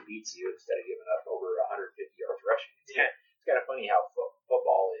Stanley beats you instead of giving up over 150 yards rushing. It's kind of funny how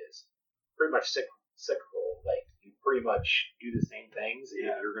football is pretty much cyclical. Like you pretty much do the same things, and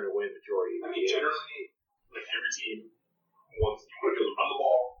you're going to win majority. I mean, generally, every team wants you want to be able to run the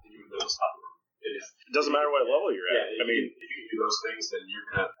ball, and you want to be able to stop the run. It doesn't matter what level you're at. I mean, if you can do those things, then you're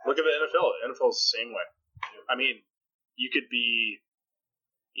going to... Look at the NFL. The NFL is the same way. Yeah. I mean, you could be,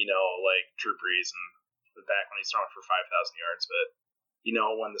 like Drew Brees and back when he's throwing for 5,000 yards, but,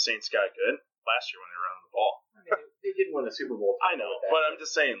 when the Saints got good, last year when they were running the ball. I mean, they did win a Super Bowl. I know, but I'm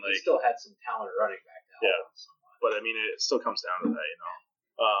just saying, they still had some talent running back then. Yeah, but I mean, it still comes down to that,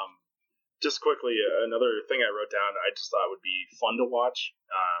 Just quickly, another thing I wrote down I just thought would be fun to watch.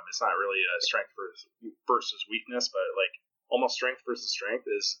 It's not really a strength versus weakness, but almost strength versus strength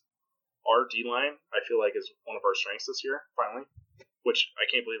is our D-line, I feel like, is one of our strengths this year, finally. Which I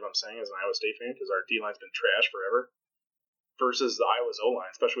can't believe I'm saying as an Iowa State fan, because our D-line's been trash forever. Versus the Iowa's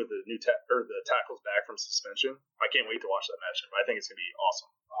O-line, especially with the the tackles back from suspension. I can't wait to watch that matchup. I think it's going to be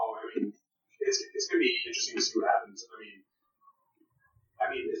awesome. Oh, I mean, it's going to be interesting to see what happens. I mean,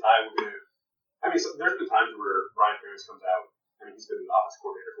 if I were going to... so there's been times where Brian Ferentz comes out. I mean, he's been an offense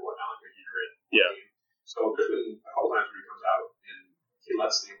coordinator for now, like a year in. Yeah. So there's been a couple times where he comes out and he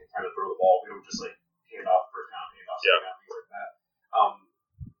lets Stanley kind of throw the ball. We don't just hand off first down, hand off second down, things like that.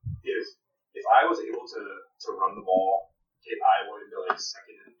 If I was able to run the ball, get Iowa into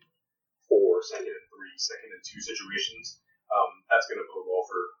second and 4, second and 3, second and 2 situations, that's going to bode well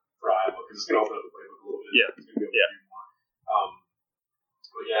for Iowa because it's going to open up the playbook a little bit. Yeah. It's going to be able to do more.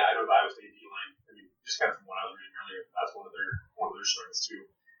 But yeah, I know the Iowa State D-line. I mean, just kind of from what I was reading earlier, that's one of their strengths too.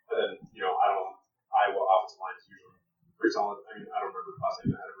 And then Iowa offensive line is usually pretty solid. I mean, I don't remember the last time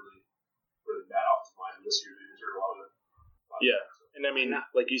they had a really bad offensive line. And this year they deserve a lot of it. Yeah, and I mean,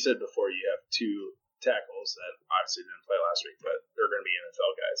 like you said before, you have 2 tackles that obviously didn't play last week, but they're going to be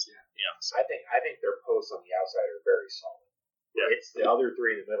NFL guys. Yeah. So. I think their posts on the outside are very solid. Yeah. It's the other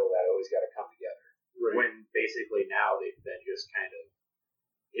 3 in the middle that always got to come together. Right. When basically now they've been just kind of.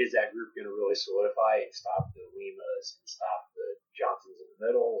 Is that group going to really solidify and stop the Limas and stop the Johnsons in the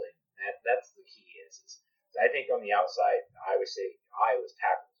middle? And that's the key. Is I think on the outside, Iowa's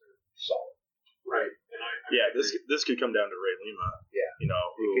tackles are solid. Right. And this could come down to Ray Lima. Yeah.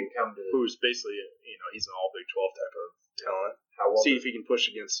 Who's basically he's an all Big 12 type of talent. See if he can push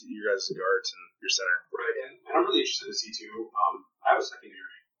against your guys' guards and your center. Right. And I'm really interested to see too. Iowa's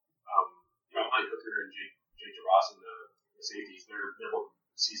secondary. Mike Hooker and Jake DeRoss and the safeties.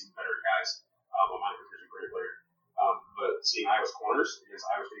 corners against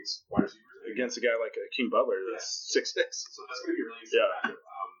Iowa State's wide receivers. Against a guy like King Butler, that's 6'6". So that's going to be a really interesting matchup.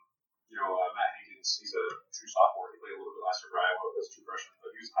 Matt Hankins, he's a true sophomore. He played a little bit last year for Iowa as a true freshman,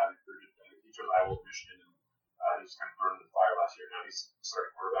 but he was highly recruited. He chose Iowa over Michigan, and he was kind of burned in the fire last year. Now he's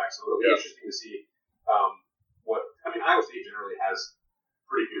starting quarterback, so it'll be interesting to see Iowa State generally has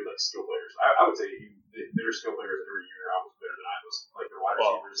pretty good skill players. I would say their skill players every year are almost better than Iowa's. Like their wide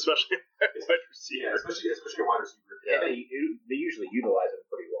receivers, especially wide receiver. Yeah, especially a wide receiver. Yeah, they usually utilize them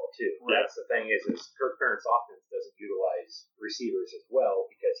pretty well too. Yeah. That's the thing is Kirk Ferentz offense doesn't utilize receivers as well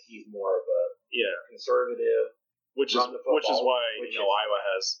because he's more of a conservative. Which is why Iowa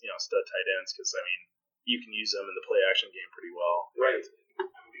has stud tight ends because you can use them in the play action game pretty well. Right.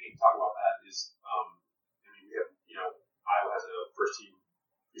 We can talk about that. We have Iowa has a first team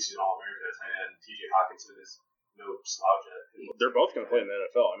preseason All-American at tight end. TJ Hawkinson is no slouch at. They're both going to play in the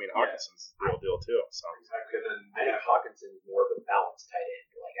NFL. Hawkinson's the real deal too. So exactly. And then I think Hawkinson's more of a balanced tight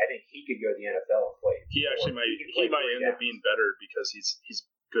end. I think he could go to the NFL and play. He actually might end up being better because he's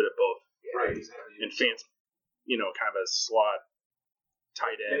good at both. Yeah. Right. Exactly. And fans, kind of a slot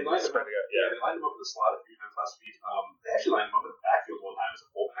tight end. They lined him up in the slot a few times last week. They actually lined him up in the backfield one time as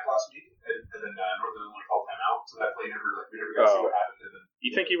a fullback last week, and then Northern Illinois called timeout, so that play we never got to see what happened. And then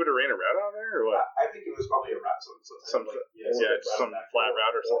you think he would have ran a route out there, or what? I think it was probably a route, some flat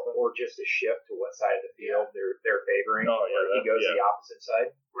route or something, or just a shift to what side of the field they're favoring. Oh yeah, he goes the opposite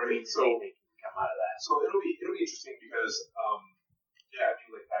side. Right. So anything can come out of that. So it'll be interesting because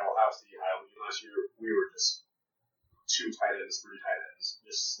Ohio State, last year we were just 2 tight ends, 3 tight ends.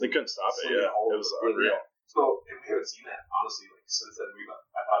 Just they couldn't stop it. Yeah, it was unreal. So, and we haven't seen that honestly. Since then,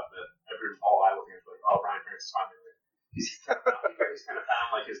 I thought that all Iowa fans were Brian Ferentz is finally he's kind of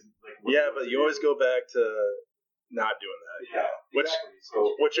found his but you always go back to not doing that. Yeah,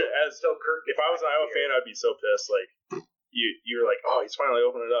 exactly. Which if I was an Iowa fan, I'd be so pissed. You're like, oh, he's finally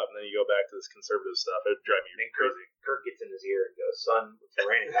opening it up, and then you go back to this conservative stuff. It'd drive me crazy. Kirk gets in his ear and goes, "Son, it's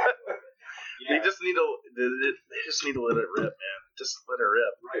raining back." They just need to let it rip, man. Just let it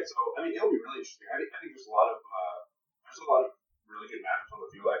rip. Right. So it'll be really interesting. I think there's a lot of really good matchups on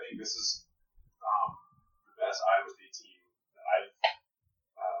the field. I think this is the best Iowa State team that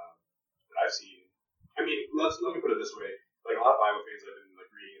I've seen. Let me put it this way: a lot of Iowa fans have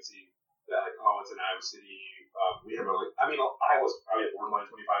been reading and seeing that it's in Iowa City. We have Iowa's probably at borderline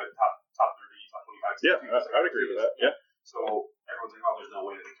 25, top 30, top 25. Yeah, I would agree with that. Yeah. So everyone's like, there's no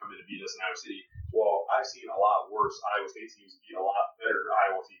way that they come in and beat us in Iowa City. Well, I've seen a lot worse Iowa State teams beat a lot better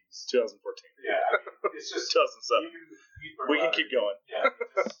Iowa teams. 2014. Yeah, it's just 2007. We can keep going. Yeah,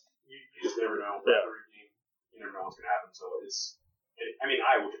 you just never know. Yeah. Every game, you never know what's going to happen. So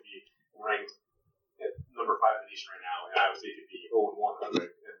Iowa could be ranked at number 5 in the nation right now, and Iowa State could be 0-1, and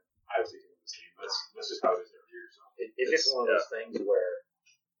Iowa State could win this game. That's just how it is every year. So it's just one of those things where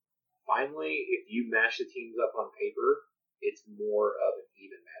finally, if you mash the teams up on paper, it's more of an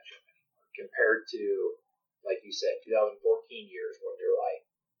even matchup anymore compared to, like you said, 2014 years when they're like,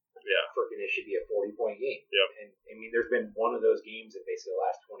 freaking it should be a 40-point game. Yep. And there's been one of those games in basically the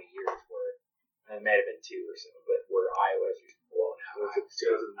last 20 years where it might have been 2 or so, but where Iowa is just blown out. 2009,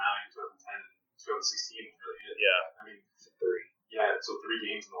 2010, 2016 really hit. Yeah. 3. Yeah, so 3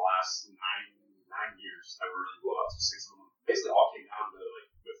 games in the last 9 years that were really blowouts. 6 of them basically all came down to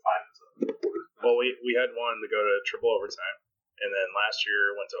with 5 minutes left in the quarter. Well, we had one to go to triple overtime, and then last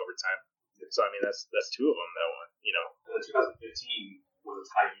year went to overtime. So that's 2 of them that went. And then 2015 was a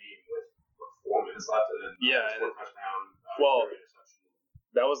tie game with 4 minutes left, and then touchdown.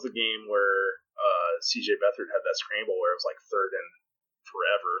 That was the game where C.J. Beathard had that scramble where it was third and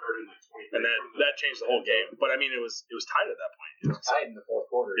forever, and that changed the whole game. But it was tied at that point. It was tied in the fourth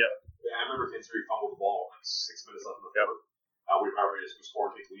quarter. Yeah. Yeah, I remember Kinsbury fumbled the ball 6 minutes left in the fourth. We were ready to score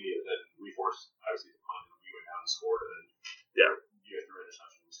and take the lead, and then we forced obviously the punt, and we went down and scored, and then you guys threw an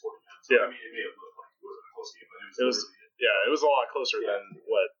interception and we scored again. So it may have looked like it wasn't a close game, but it was a lot closer than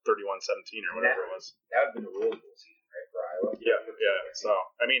 31-17 or whatever it was. That would have been a Rose Bowl season, right, for Iowa? Yeah. So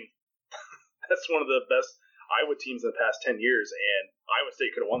that's one of the best Iowa teams in the past 10 years, and Iowa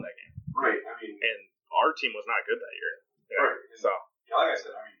State could have won that game. Right. And our team was not good that year. Right. So like I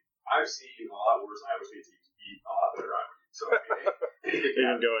said, I've seen a lot worse Iowa State teams beat a lot better Iowa teams. So it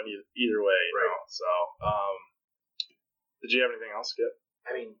can go in either way, you know. So did you have anything else, Skip?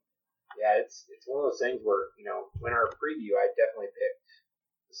 It's one of those things where when our preview, I definitely picked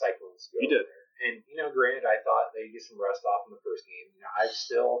the Cyclones to go. You did, there. And granted, I thought they'd get some rust off in the first game. I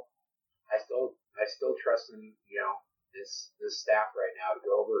still trust in this staff right now to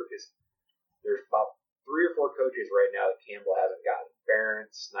go over because there's about 3 or 4 coaches right now that Campbell hasn't gotten.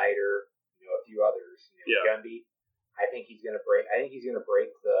 Ferentz, Snyder, a few others. Gundy. I think he's going to break. I think he's going to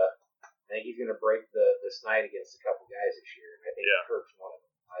break the snide against a couple guys this year. I think Kirk's one of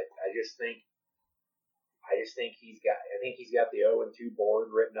them. I just think he's got the 0-2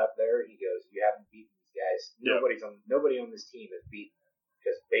 board written up there. He goes, you haven't beaten these guys. Nobody on this team has beaten them,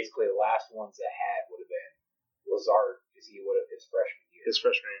 because basically the last ones that had would have been Lazard, because he would have his freshman year.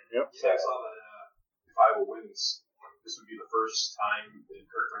 Yep. Yeah, I saw that if Iowa wins, this would be the first time in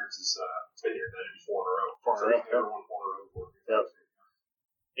Kirk Ferentz's tenure that it'd be 4 in a row. So he's never won 4 in a row before. Yep.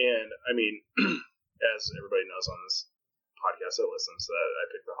 And I mean, as everybody knows on this podcast that listens, that I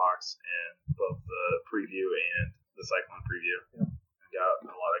picked the Hawks in both the preview and the Cyclone preview. Yeah. I got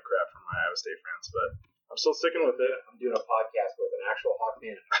a lot of crap from my Iowa State friends, but I'm still sticking with it. I'm doing a podcast with an actual Hawk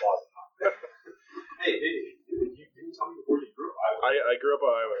fan and a closet Hawk fan. Hey, didn't you tell me before you grew up Iowa? I grew up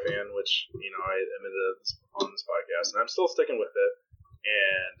an Iowa fan, which, I admitted on this podcast, and I'm still sticking with it.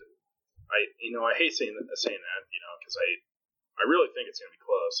 And I hate saying that, because I really think it's going to be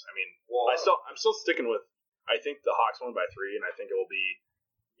close. I mean, I'm still sticking with. I think the Hawks won by 3, and I think it will be.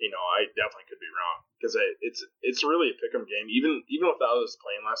 I definitely could be wrong, because it's really a pick'em game. Even without us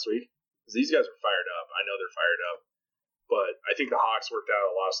playing last week, because these guys are fired up. I know they're fired up, but I think the Hawks worked out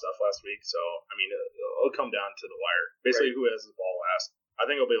a lot of stuff last week. So I mean, it'll come down to the wire. Basically, who has the ball last. I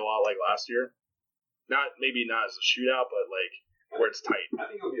think it'll be a lot like last year. Maybe not as a shootout, but like where it's tight. I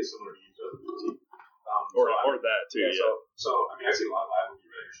think it'll be a similar game to the 2015. Or that too. Yeah. So I mean, I've seen a lot of Iowa be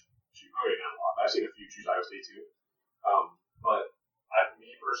ready to shoot. Okay, not a lot. But I've seen a few choose Iowa State too. But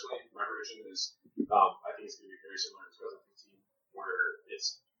me personally, my prediction is I think it's going to be very similar to 2015, where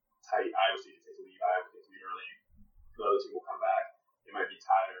it's tight. Iowa State can take the lead. Iowa can take the lead early. The other team will come back. It might be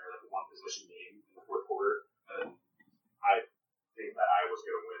tied or like a one possession game in the fourth quarter. And I think that Iowa's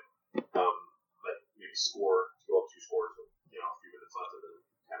going to win. Like maybe score 2 scores with a few minutes left, and then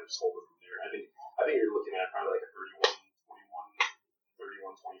kind of just hold it from there. I think you're looking at probably like a 31-21,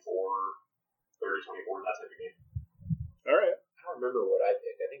 31-24, 30-24, that type of game. All right. I don't remember what I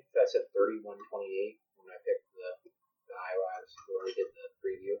picked. I think I said 31-28 when I picked the Iowa when we did the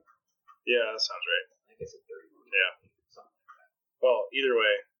preview. Yeah, that sounds right. I think I said 31. Yeah. Something like that. Well, either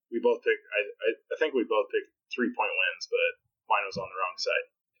way, we both picked. I think we both picked 3-point wins, but mine was on the wrong side.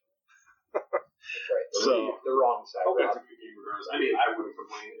 That's right. The wrong side. Hopefully it's a good game regardless. I mean, I wouldn't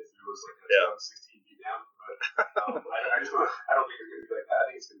complain if it was like a 2016 beat down, but I don't think it's going to be like that. I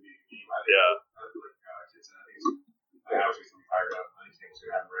think it's going to be a good game. I feel like kids, and I think I was going to be fired up. I think Campbell's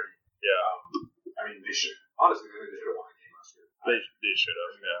going to have them ready. Yeah. I mean, they should. Honestly, they should have won the game last year. They should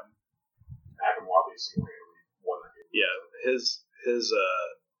have. Yeah. Akam Wadley single-handedly won that game. Yeah, his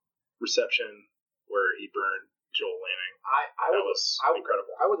reception where he burned Joel Lanning. That was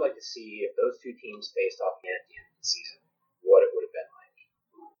incredible. I would like to see if those two teams faced off again at the end of the season, what it would have been like.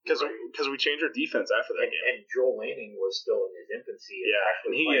 Because we changed our defense after that game. And Joel Lanning was still in his infancy.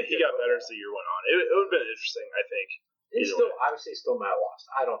 And he got better as the year went on. It would have been interesting, I think. It's still, obviously, still not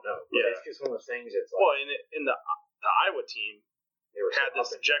lost. I don't know. But it's just one of those things. It's like, well, in the Iowa team, they had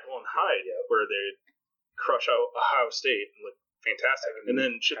this Jekyll and Hyde where they crush out Ohio State and look fantastic, and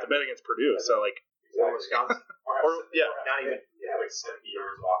then shit the bed against Purdue. So like, or Wisconsin, not even like 70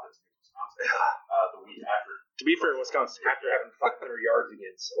 yards of offense against Wisconsin the week after. To be fair, Wisconsin after having 500 yards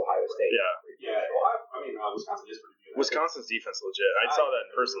against Ohio State. I mean, Wisconsin is pretty good. Wisconsin's defense legit. I saw that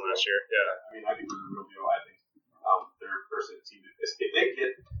in person last year. Yeah. I mean, I think they're the real deal. I think they're personally the team. If they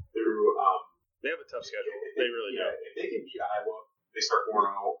get through, they have a tough schedule. They really do. If they can beat Iowa, they start 4-0.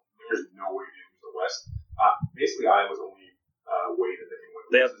 There's no way they lose the West. Basically, Iowa's only way that they can win.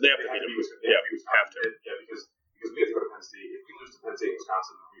 They have to beat them. Have to. Yeah, because we have to go to Penn State. If we lose to Penn State and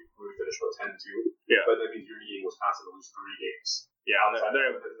Wisconsin, we finish with 10-2. Yeah. But that means you're needing Wisconsin to lose 3 games. Yeah, that's not going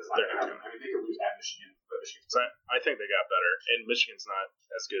to happen. I mean, they could lose at Michigan, but Michigan's so I think they got better, and Michigan's not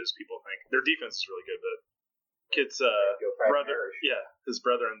as good as people think. Their defense is really good, but Kit's brother, his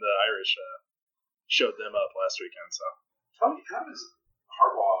brother and the Irish showed them up last weekend. So tell me, how does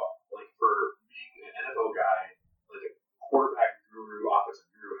Harbaugh, like, for being an NFL guy, like a quarterback guru, offensive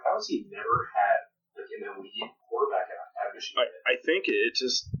guru, how has he never had like an elite quarterback at Michigan? I think it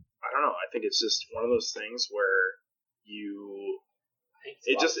just, I don't know. I think it's just one of those things where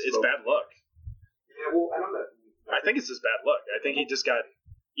it's bad luck. Yeah, well, I know that. I think it's just bad luck. I think he just got,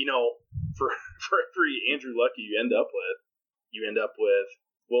 for every Andrew Lucky you end up with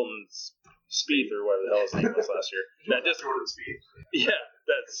Wilton Spieth or whatever the hell his name was last year. That just Jordan Spieth. Yeah,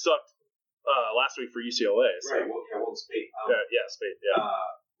 that sucked last week for UCLA. So. Right. Well, Wilton Spieth. Spieth. Yeah.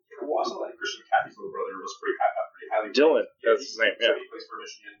 Also, like Christian McCaffrey's little brother was pretty highly. Dylan, that's his name. So he plays for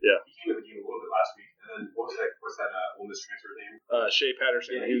Michigan. Yeah. He came in the game a little bit last week. And then what's that Ole Miss transfer name? Shea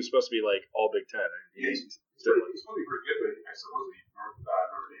Patterson. He was supposed to be like all Big Ten. He's supposed to be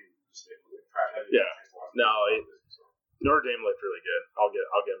good.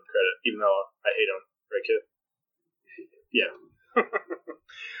 I'll give him credit, even though I hate him. Right, kid? Yeah.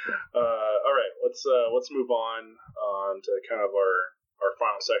 All right, let's move on to kind of our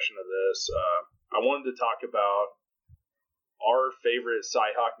final section of this. I wanted to talk about our favorite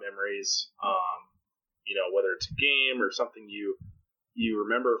Cy-Hawk memories. Whether it's a game or something you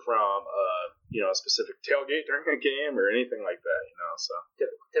remember from a specific tailgate during a game or anything like that. So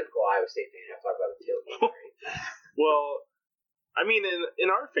typical Iowa State fan. You have to talk about the tailgate, right? Well, I mean, in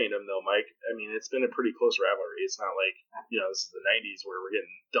our fandom though, Mike, I mean, it's been a pretty close rivalry. It's not like this is the '90s where we're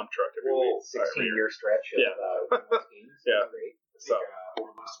getting dump trucked every week. 16-year stretch of games. Yeah. Great. So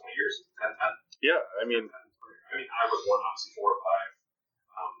over the last 20 years, 10-10. Yeah, I mean, I was won obviously 4 or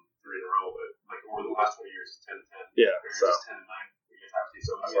 5, 3 in a row, but like over the last 20 years, it's 10-10. Yeah, so 10-9 against Iowa State,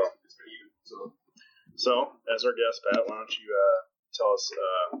 so it's been even. So as our guest, Pat, why don't you tell us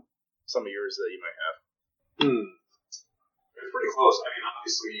some of yours that you might have? It's pretty close. I mean,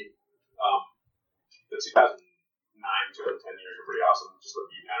 obviously, the 2009, 2010 years are pretty awesome. Just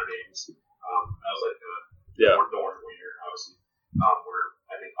looking at Notre Dame's. That was like the wonderful year, obviously, where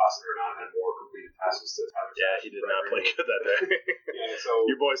I think Austin Renan had more completed passes to Tyler. Yeah, he did not play good that day. Yeah, so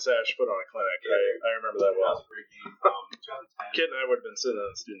your boy Sash put on a clinic. I remember that well. That was a great game. 2010. Kid and I would have been sitting in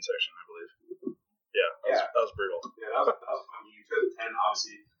the student section, I believe. Yeah, that was brutal. Yeah, that was a fun game. 2010,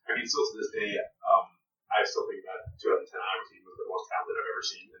 obviously, I mean, still to this day, I still think that 2010 Iowa team was the most talented I've ever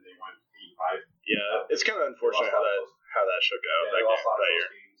seen, and they went 8-5. Yeah, it's kind of unfortunate how that shook out that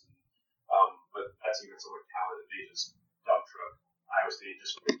year. Games, but that team had so much talent that they just dump truck Iowa State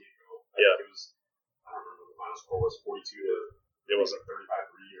just from the get-go. Yeah. It was, I don't remember what the final score was, 42 to it wasn't 35-3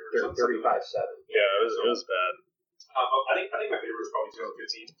 or something. 35-7. Yeah, it was bad. I think my favorite was probably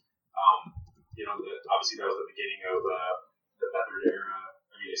 2015. Obviously that was the beginning of the Beathard era.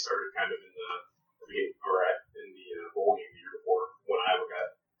 I mean, they started kind of in the beginning, or in the bowl game the year before when Iowa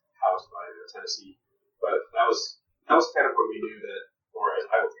got housed by Tennessee. But that was kind of when we knew that, or as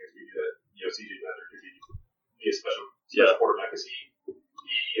Iowa fans, we knew that CJ Beathard could be a special quarterback because he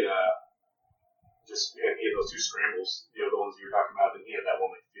just had those 2 scrambles, the ones you were talking about, and he had that one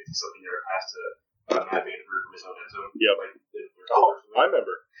like 50-something yard pass to Matt Vandenberg from his own end zone. Yep. I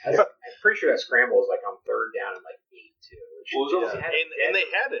remember. I'm pretty sure that scramble was like on 3rd down and like 8 too. And they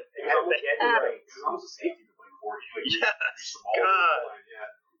had it. It was almost a safety to play before. God. Yeah.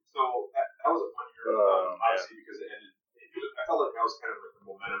 So that was a fun year, obviously, because it ended. I felt like that was kind of like the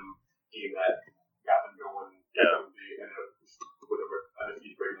momentum game that got them going. Yeah. They ended up with a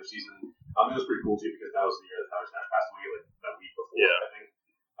undefeated regular season. It was pretty cool too because that was the year that Tyler Sash passed away, like that week before. Yeah. I think.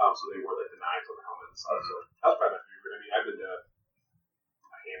 So they wore like the 9s on the helmet and stuff. So that was probably my favorite. I mean, I've been to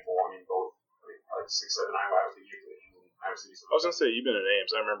a handful. I mean, both. Like 6-7 Iowa State games and Iowa City. I was gonna say you've been at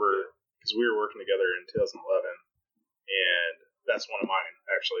Ames. I remember because we were working together in 2011, and that's one of mine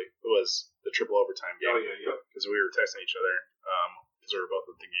actually. It was the triple overtime game. Oh yeah. Because we were texting each other because we were both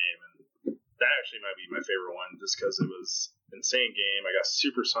at the game, and that actually might be my favorite one just because it was an insane game. I got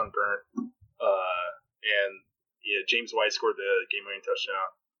super sunburnt, and James White scored the game-winning touchdown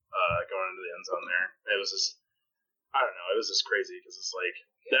going into the end zone there. It was just, I don't know, it was just crazy because it's like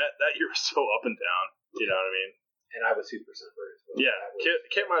that year was so up and down. You know what I mean? And I was super sunburned. So yeah,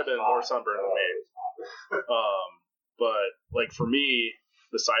 Kit might have been more sunburned than me. But like for me,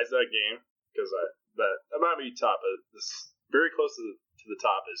 besides that game, because that might be top, this very close to the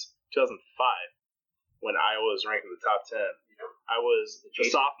top is 2005 when Iowa was ranked in the top 10. I was a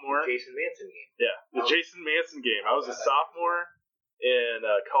sophomore. Jason Manson game. Yeah, the Jason Manson game. I was a sophomore in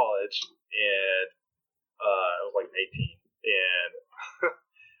college, and I was like 18, and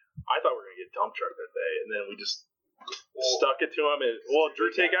I thought we were gonna get dump trucked that day, and then we just stuck it to him. And Drew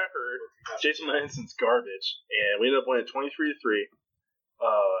Tate got hurt. Jason Manson's garbage, and we ended up winning 23-3.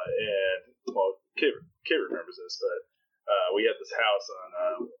 And Kate remembers this, but we had this house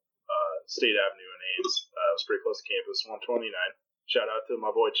on State Avenue in Ames. It was pretty close to campus, 129. Shout out to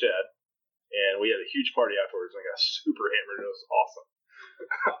my boy Chad. And we had a huge party afterwards, and I got super hammered, and it was awesome.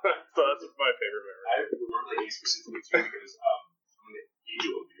 So that's my favorite memory. I remember the game specifically too because I'm an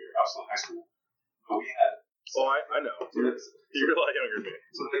angel over here. I was still in high school, but we had. I know. You're a lot younger than me.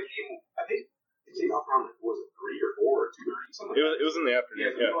 So the game, I think it came off around 3 or 4 or 2:30 something. It was in the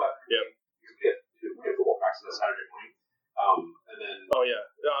afternoon. Yeah. Yep. We had football practice that Saturday morning. And then. Oh yeah.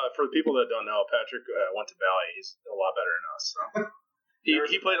 For the people that don't know, Patrick went to Valley. He's a lot better than us. So.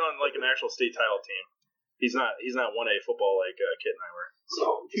 He played on like an actual state title team. He's not 1A football like Kit and I were.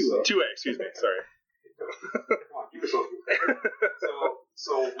 So 2A, excuse me. Sorry. Come on, keep yourself.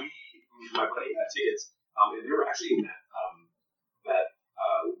 So my buddy had tickets, and they were actually in that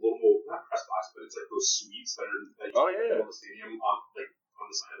little not press press box, but it's like those suites that you yeah. in the stadium on the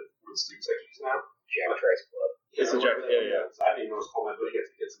side of where the student section is now. Jack Trice Club. It's a Jack. Yeah. So I didn't even know it was called. My buddy got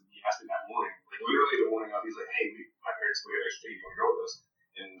tickets, and he asked me that morning, like literally the morning of. He's like, "Hey, my parents we have extra tickets. You want to go with us?"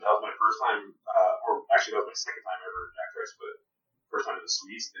 And that was my first time, or actually that was my second time ever at Jack Trice, but first time in the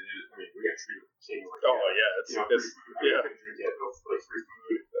suites. And we got treated like kings. Like, It's free food. I couldn't drink yet, but like free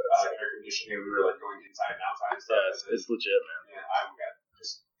food, air conditioning. We were like going inside and outside and stuff. Yeah, it's legit, man. And I got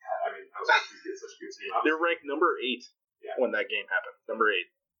just, I was such a good team. They're ranked number 8 when that game happened. Number 8.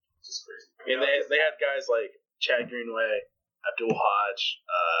 It's just crazy. And they had guys like Chad Greenway, Abdul Hodge,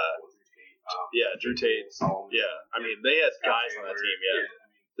 Drew Tate. Yeah, I mean they had guys on that team. Yeah,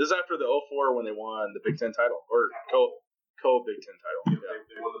 this is after the 2004 when they won the Big Ten title or co-Big Ten title. Yeah,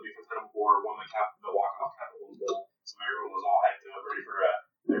 they won the Big Ten title before, won the walk-off Capital One Bowl. So everyone was all hyped up, ready for it.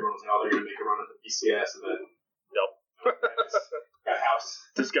 Everyone was like, "Oh, they're going to make a run at the BCS," and then got housed.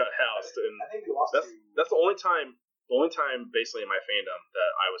 Just got housed, and I think they lost. That's the only time basically in my fandom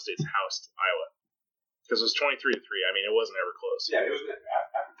that Iowa State's housed Iowa. Because it was 23-3. I mean, it wasn't ever close. Yeah, it was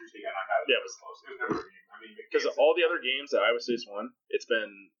after Tuesday got knocked out. Yeah, it was close. It was never a game. I mean, because all the other games that Iowa State's won, it's been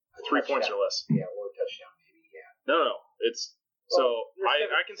 3 points or less. Yeah, or a touchdown maybe. Yeah. No. It's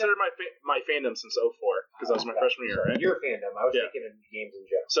I consider my fandom since 2004 because that was my freshman year, right? Your fandom. I was thinking of games in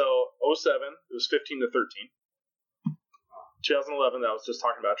general. So 2007, it was 15-13. 2011, that was just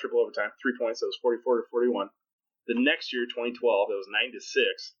talking about triple overtime, 3 points. That was 44-41. The next year, 2012, it was 9-6,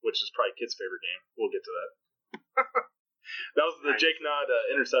 which is probably Kit's favorite game. We'll get to that. That was the Jake Nod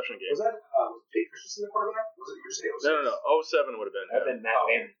interception game. Was that Jake Christensen the quarterback? Was it you were saying? No. 07 would have been. That would have been Matt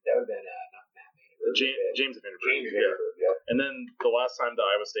Vanderbilt. That would have been not Matt Vanderbilt. James Vanderbilt. James Vanderbilt. Yeah. And then the last time the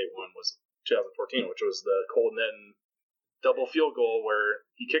Iowa State won was 2014, which was the Cole Netton double field goal where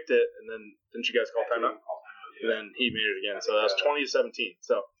he kicked it, and then didn't you guys call timeout? And then he made it again. So that was 2017.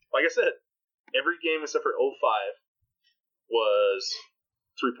 So, like I said, every game except for 05 was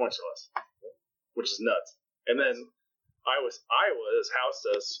 3 points or less, which is nuts. And then Iowa has housed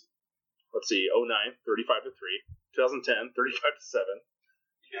us, let's see, 09, 35-3, 2010, 35-7.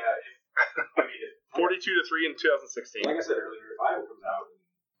 Yeah, 42-3 in 2016. Like I said earlier, if Iowa comes out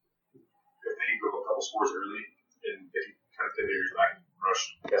and if they go a couple scores early, and if you kind of finish back and rush,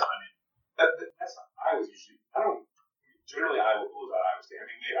 because I mean, that's Iowa's usually. Generally, Iowa blows out Iowa State. I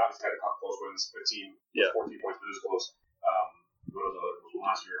mean, they obviously had a couple close wins. The team was 14 points, but it was close. One of the others was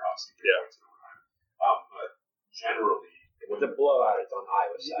last year, obviously, 3 points in overtime. But generally, with the blowout, it's on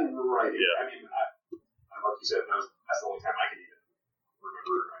Iowa's side. Right. Yeah. I mean, like you said, that's the only time I can even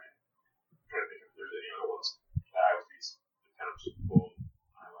remember. I'm trying to think if there's any other ones that Iowa State's kind of blown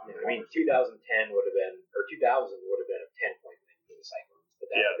Iowa. I mean, 2010 would have been, or 2000 would have been a 10-point win for the Cyclones,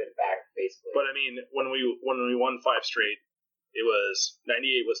 but that would have been back basically. But I mean, when we won 5 straight, it was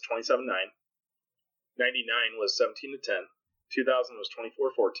 98 was 27-9, 99 was 17-10, 2000 was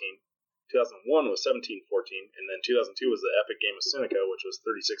 24-14, 2001 was 17-14, and then 2002 was the epic game of Seneca, which was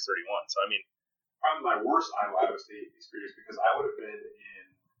 36-31. So I mean, probably my worst Iowa State experience because I would have been in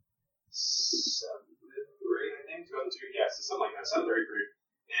 7th grade, I think, 2002. Yeah, so something like that, 7th or 8th grade,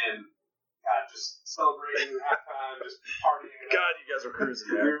 and just celebrating halftime, just partying. God, you guys were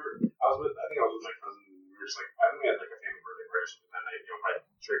cruising, man. I think I was with my cousin. We were just like, I think we had like a family birthday party or something that night. Probably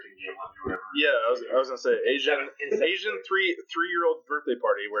drinking, game lunch, or whatever. Yeah, I was gonna say Asian 3-year-old birthday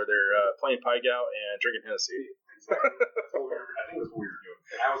party where they're playing Pai Gow and drinking Hennessy. Exactly. That's what I think that's what we were doing.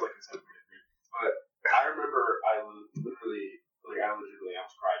 And I was like in 7th grade, but I remember I almost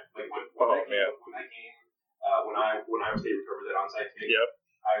cried. Like when that game, when Iowa State recovered that onside kick. Yep.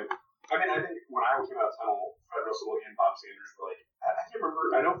 I mean, I think when Iowa came out of the tunnel, Fred Russell and Bob Sanders were like, I can't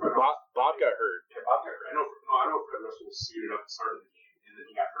remember. I know Fred Russell. Bob got hurt. Yeah, Bob got hurt. I know Fred Russell suited up at the start of the game, and then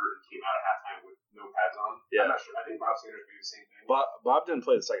he got hurt and came out at halftime with no pads on. Yeah. I'm not sure. I think Bob Sanders did the same thing. Bob didn't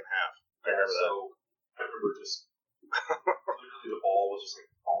play the second half. I remember that. So I remember just literally the ball was just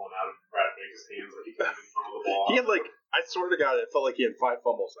like falling out of Brad Vegas' hands. Like he couldn't even throw the ball. He had like, I swear to God, it felt like he had 5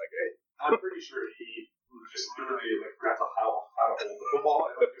 fumbles that game. I'm pretty sure he just literally like forgot how to hold the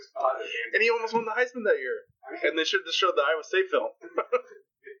football and like just thought it. And he almost won the Heisman that year. I mean, and they should have just showed the Iowa State film.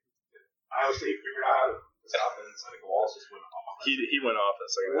 Iowa State figured out how to stop it, and Seneca Wallace just went off. He went off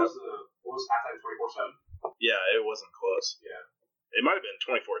at second half. What was halftime 24-7? Yeah, it wasn't close. Yeah. It might have been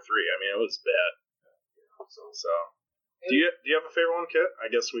 24-3. I mean, it was bad. Yeah, so. Do you have a favorite one, Kit?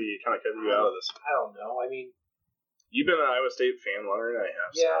 I guess we kind of cut you out of this. I don't know. I mean, you've been an Iowa State fan longer than I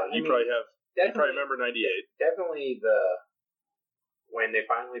have. Yeah, so you probably have. You probably remember 98. Definitely when they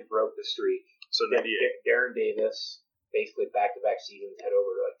finally broke the streak. So 98. Darren Davis, basically back-to-back seasons, had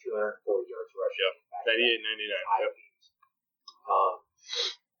over like 240 yards rushing. Yep. 98, 99. Yep.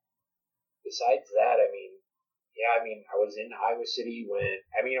 besides that, I mean, I was in Iowa City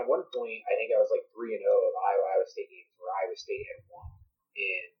at one point, I think I was like 3-0 of Iowa State games where Iowa State had won.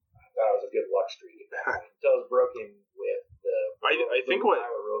 And I thought it was a good luck streak at that point until it was broken with the. I think what.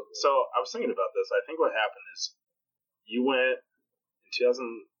 So I was thinking about this. I think what happened is you went in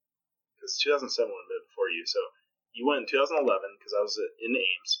 2000, because 2007 would have been before you. So you went in 2011 because I was in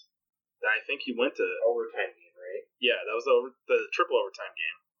Ames. Then I think you went to overtime game, right? Yeah, that was the triple overtime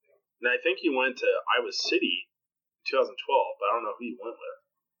game. And I think you went to Iowa City in 2012, but I don't know who you went with.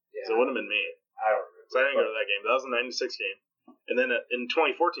 Yeah, so it wouldn't have been me. I don't remember. So I didn't go to that game. That was the 96 game. And then in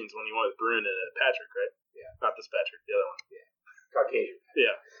 2014 is when you went with Bruin and Patrick, right? Yeah. Not this Patrick, the other one. Yeah. Caucasian.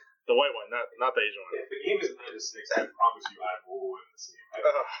 Yeah. The white one, not the Asian one. If the game is 9-6, I promise you I will win this game.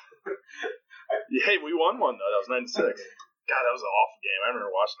 Hey, we won one, though. That was 9-6. God, that was an awful game. I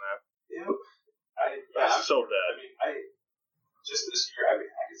remember watching that. Yeah. I'm so bad. I mean, just this year, I can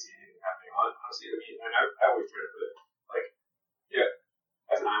see anything happening. Honestly, I mean, I always try to put it, like, yeah,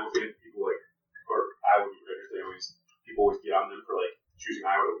 as an Iowa fan, people, like, or Iowa beat writers, people always get on them for, like, choosing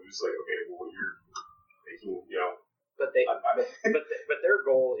Iowa to lose. Like, okay, well, you're making, But their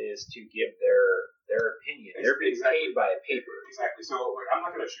goal is to give their opinion. They're being paid by a paper. Exactly. So, like, I'm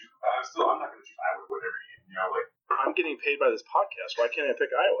not going to choose Iowa to win every game. Like, I'm getting paid by this podcast. Why can't I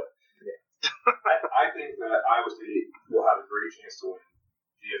pick Iowa? Yeah. I think that Iowa State will have a great chance to win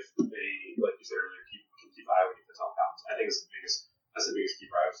if they, like you said earlier, can keep Iowa defense off balance. I think that's the biggest key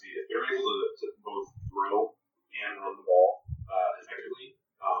for Iowa State. If they're able to both throw and run the ball effectively,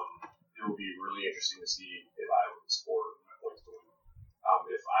 it will be really interesting to see if Iowa can score enough points to win.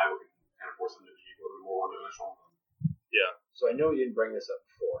 If Iowa can kind of force them to be a little bit more one-dimensional. Yeah. So I know you didn't bring this up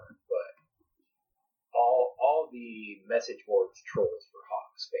before, but all the message boards trolls for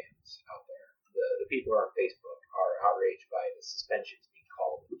Hawks fans out there, the people who are on Facebook are outraged by the suspensions being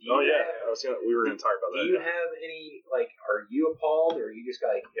called. We were going to talk about that. Do you have any, like, are you appalled, or are you just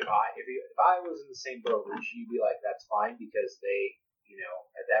like, if I was in the same boat, would you be like, that's fine because they,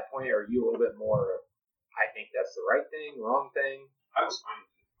 at that point, are you a little bit more, I think that's the right thing, wrong thing? I was fine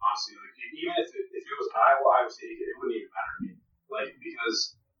with it, honestly. Like, even if it was Iowa State, it wouldn't even matter to me. Like,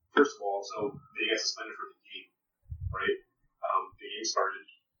 because, first of all, so they got suspended for the game, right? The game started,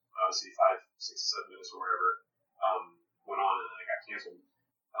 obviously, 5, 6, 7 minutes or whatever, went on and then it got canceled.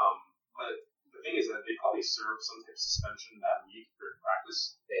 But the thing is that they probably served some type of suspension that week during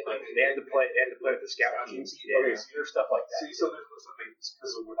practice. They had to play with the scout team. Okay, so there's stuff like that. So there's something,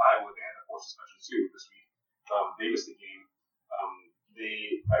 because with Iowa, they had to force suspension too this week. They missed the game.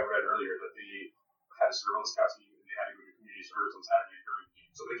 I read earlier that they had to serve on the scout team and they had to go to community service on Saturday during the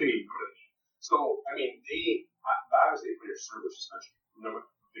game. So they couldn't even go to the game. So, I mean, the Iowa State players served their suspension.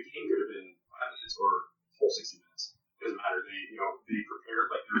 The game could have been 5 minutes or full 60 minutes. It doesn't matter. They prepared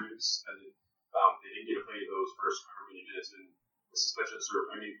like they were going to be suspended. They didn't get to play those first however many minutes, and the suspension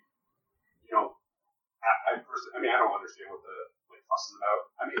served. I mean, I personally, I don't understand what the fuss is about.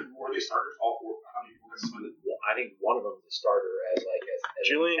 I mean, were they starters? All 4? How many people got suspended? Well, I think one of them was a starter as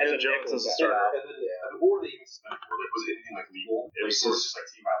Julian Jones is a starter. And what were they even suspended for? Like, was it anything like legal? It was just like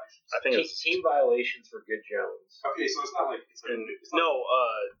team violations. I think it's team violations for Good Jones. Okay, so it's not like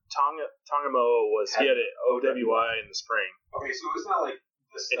Tongamo he had an OWI in the spring. Okay, so it's not like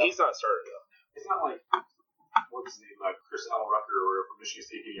this. And he's not a starter though. It's not like what's his name, like Chris L. Rucker or from Michigan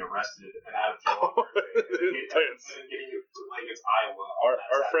State getting arrested and Adam Jones and then getting against Iowa.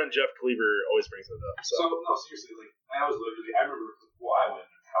 Our friend Jeff Cleaver always brings it up. So no, seriously, like I remember I went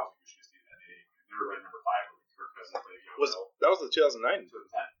to housing Michigan State that day. They were ranked number 5 with Kirk Cousins playing. That was the 2009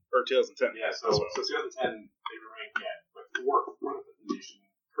 or 2010. Yeah, so 2010 they were ranked like 4th in the nation.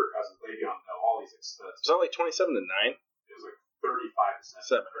 Kirk Cousins, Le'Veon Bell, all these studs. Was that like 27-9? It was like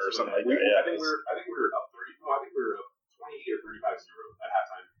 35-7 or something like that. I think we were up 30. No, I think we were up 28 or 35-0 at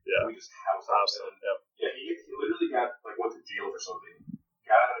halftime. Yeah, we just housed them. Yep. Yeah, he literally went to jail for something.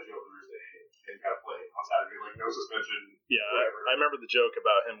 Got out of jail Thursday and got to play on Saturday. Like no suspension. Yeah, I remember the joke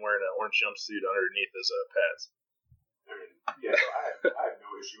about him wearing an orange jumpsuit underneath his pads. I mean, yeah, so I have no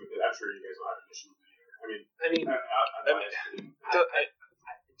issue with it. I'm sure you guys don't have an issue with it either.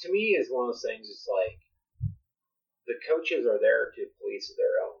 To me, it's one of those things. It's like the coaches are there to police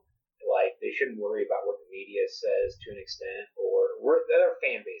their own. Like they shouldn't worry about what the media says to an extent, or their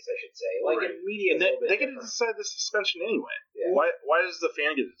fan base, I should say. Like in media, they get to decide the suspension anyway. Yeah. Why does the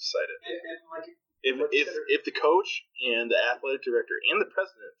fan get to decide it? If the coach and the athletic director and the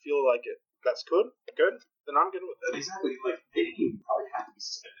president feel like that's good, then I'm good with it. Exactly. Like they didn't even probably have to be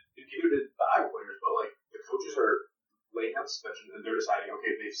suspended. Neither did the Iowa players, but like the coaches are laying down suspension and they're deciding,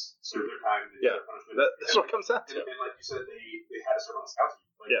 okay, they've served their time, they got their punishment. That's what it comes down to. And like you said, they had to serve on the scout team.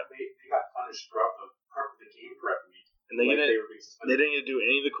 Like, they got They didn't get to do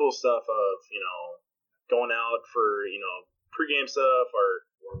any of the cool stuff of, going out for, pregame stuff or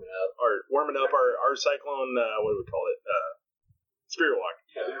warming up our Cyclone, what do we call it? Spirit Walk.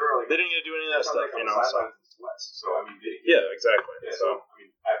 Yeah, they didn't get to do any of that stuff, So, I mean, exactly. Yeah, so I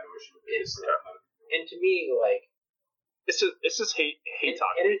mean, I have no issue with it. And to me, like, it's just hate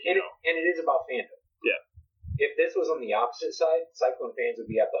talking. And it is about fandom. Yeah. If this was on the opposite side, Cyclone fans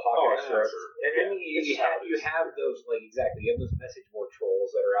would be at the Hawkeyes throat. Sure. And then you have those, like, exactly, you have those message board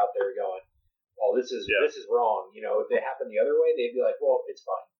trolls that are out there going, "Oh, this is wrong." If they happen the other way, they'd be like, "Well, it's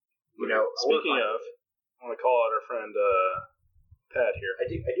fine." Speaking of, I want to call out our friend Pat here. I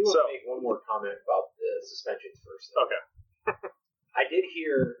do want to make one more comment about the suspensions first. Though. Okay. I did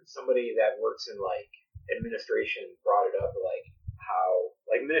hear somebody that works in like administration brought it up, like how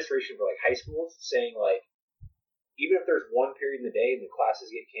like administration for like high schools, saying like even if there's one period in the day and the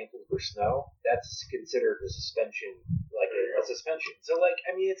classes get canceled for snow, that's considered a suspension, like a suspension. So like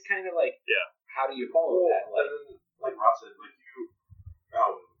I mean, it's kind of like how do you follow that? Like Rob said, like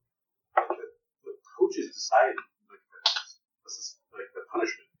the coaches decide like the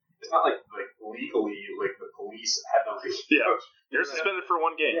punishment. It's not like legally like the police have no. You're suspended for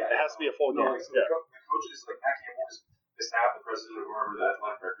one game. It has to be a full game. Like, so the coaches like Matt Campbell is the staff, the president, or whoever, the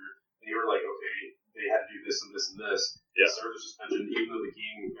athletic director, and they were like, okay, they had to do this and this and this. They served the suspension, even though the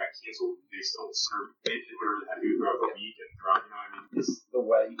game got canceled. They still served. They did whatever they had to do throughout the week and throughout. You know what I mean? It's the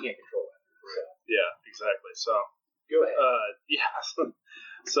way you can't control it. Right. So. Yeah, exactly. So go ahead.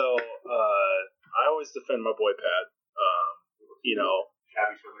 So I always defend my boy Pat. Jab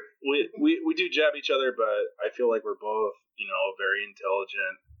each other. We do jab each other, but I feel like we're both, very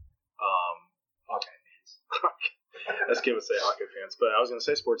intelligent. Hawkeye fans. I was going to say Hawkeye fans, but I was going to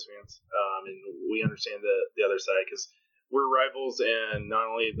say sports fans. And we understand the other side because we're rivals in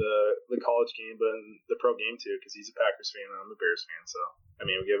not only the college game, but in the pro game too. Because he's a Packers fan and I'm a Bears fan. So I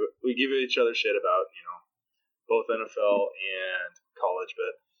mean, we give each other shit about both NFL and college,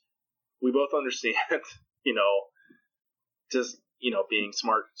 but we both understand just being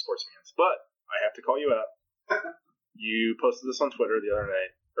smart sports fans. But I have to call you out. You posted this on Twitter the other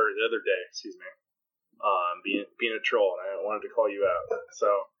day, excuse me. Being a troll, and I wanted to call you out. So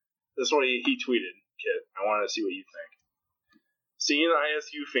this is what he tweeted, kid. I wanted to see what you think. Seeing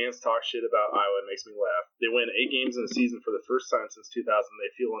ISU fans talk shit about Iowa makes me laugh. They win 8 games in a season for the first time since 2000.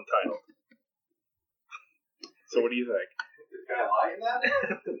 They feel entitled. So what do you think? Can I lie in that?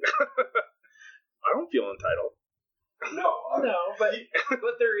 I don't feel entitled. No, but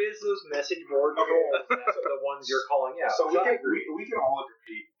there is those message board trolls. That's the ones you're calling out. So we can all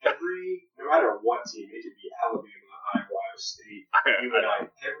agree. No matter what team, it could be Alabama, Iowa State, UNI.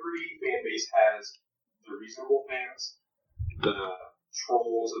 Every fan base has the reasonable fans, the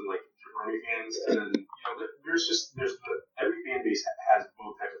trolls, and like the army fans, and then there's every fan base has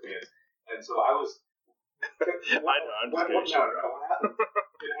both types of fans. And so I was. I know. I'm just kidding. What happened?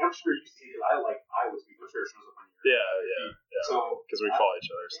 And I'm sure you see that I like Iowa speak. I'm sure it shows up on your. Yeah. So because we follow each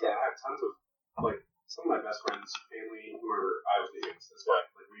other. So. Yeah, I have tons of some of my best friends, family who are Iowa State fans. That's why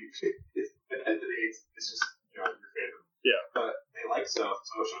at the end of the day, it's just your fandom. Yeah. But they like stuff,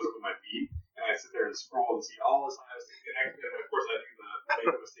 so it shows up in my feed, and I sit there and scroll and see all this Iowa State. And of course, I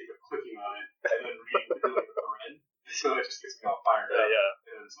make the mistake of clicking on it and then reading through the thread. So it just gets me all fired up.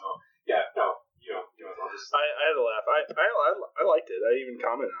 Yeah. And so I'll just. I had to laugh. I liked it. I even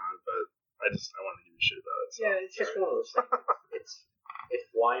commented on it, but I wanted to give you shit about it. So. Yeah, it's just one of those things. It's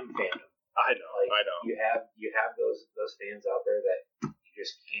blind fandom. I know. I know. You have those fans out there that you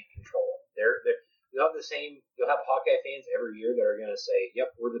just can't control. You'll have the same. You'll have Hawkeye fans every year that are going to say,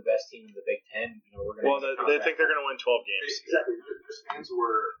 "Yep, we're the best team in the Big Ten." We're going. Well, they think they're going to win 12 games. Exactly. There's fans who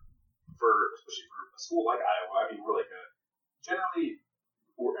are especially for a school like Iowa. I mean, we're like generally.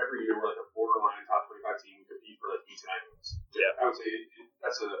 Every year, we're like a borderline top 25 team. We compete for like 8 to 9 wins. Yeah, I would say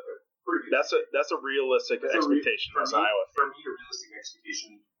that's a pretty good. That's a realistic expectation as Iowa. For me, a realistic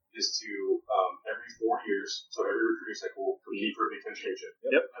expectation is to every 4 years, so every recruiting cycle, compete for a Big Ten championship.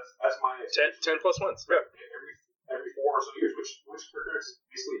 Yep. That's my 10 plus wins. Right. Every 4 or so years, which Kirk's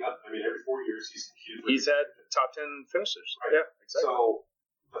basically done. I mean, every 4 years he's had top 10 finishes. Right. Yeah, exactly. So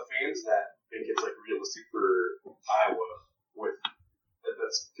the fans that think it's like realistic for Iowa with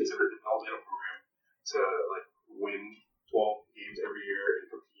that's considered a developmental program to like win 12 games every year and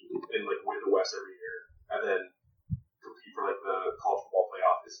compete and like win the West every year and then compete for like the college football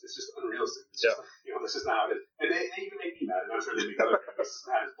playoff. It's just unrealistic. It's just, this is not how it is. And they even make me mad, and I'm sure they make other fans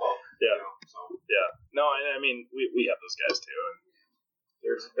mad as well. Yeah. So yeah. No, I mean we have those guys too. And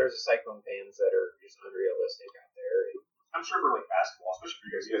there's Cyclone fans that are just unrealistic out there. And I'm sure for like basketball, especially for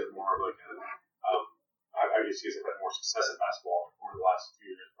you guys are more of like a I guess you guys have had more success in basketball, or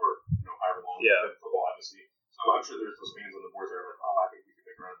than football, obviously. So I'm sure there's those fans on the boards that are like, oh, I think we can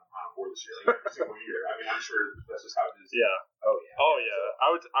make around the Final Four this year, like every single year. I mean, I'm sure that's just how it is. Yeah. Oh yeah. Oh yeah.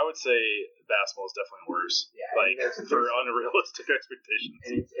 I would say basketball is definitely worse. Yeah. Like for unrealistic expectations.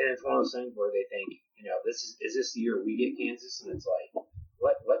 And it's one of those things where they think, is this the year we get Kansas? And it's like,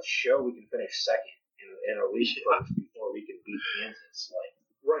 let's show we can finish second in a league first before we can beat Kansas. Like,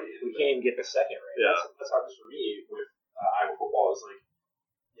 right. We can't even get the second right. Yeah. That's how it is for me with Iowa football. Is like,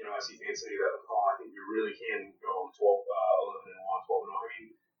 I see fans say that, I think we really can go 12, 11 and 1, 12 and 0. I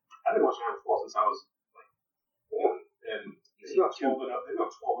mean, I've been watching Iowa football since I was like born, and they've gone 12 and 0. They've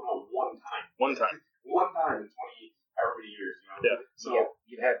gone 12 and 0 one time. One time In 20 however many years. Yeah. So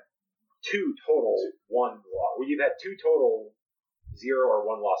you've had two total 1 loss. Well, you've had two total 0 or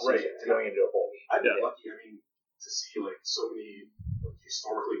 1 loss seasons going into a bowl game. I've been lucky. I mean, to see like so many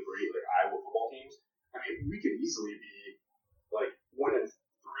historically great like Iowa football teams. I mean, we could easily be like winning 3,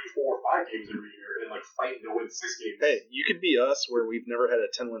 4, 5 games every year and like fighting to win 6 games. Hey, you could be us where we've never had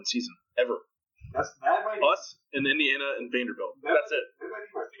a 10-win season ever. That might be us and Indiana and Vanderbilt. That's it. That might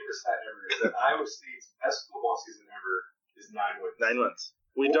be my favorite stat ever. Is that Iowa State's best football season ever is 9 wins. 9 wins.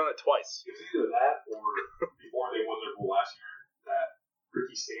 We've done it twice. It's either that or before they won their bowl last year, that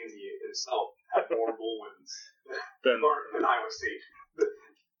Ricky Stanzi himself had more bowl wins than Iowa State.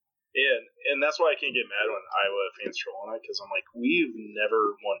 And that's why I can't get mad when Iowa fans troll on it, because I'm like, we've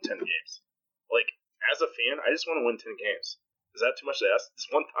never won 10 games. Like, as a fan, I just want to win 10 games. Is that too much to ask?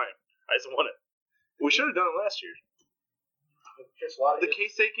 This one time, I just won it. We should have done it last year. Just a lot of the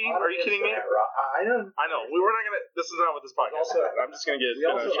K-State game? Are you kidding me? I know. We were not gonna. This is not what this podcast is. I'm just gonna get.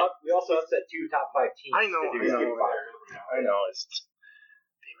 We also upset 2 top 5 teams. I know. It's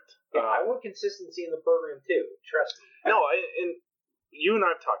damn it. I want consistency in the program too. Trust me. No, and you and I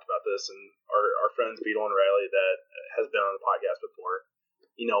have talked about this, and our friends Beetle and Riley that has been on the podcast before.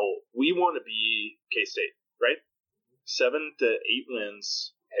 We want to be K-State, right? 7 to 8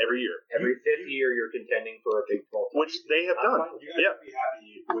 wins every year. Every 5th year, you're contending for a Big 12, which they have done. You guys would be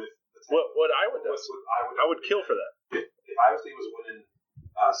happy with what Iowa does. I would kill for that. If Iowa State was winning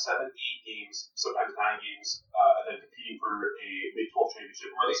 7, 8 games, sometimes 9 games, and then competing for a Big 12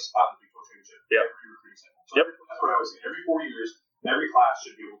 championship, or at least a spot in the Big 12 championship every recruiting cycle. So that's what I was saying. Every 4 years, every class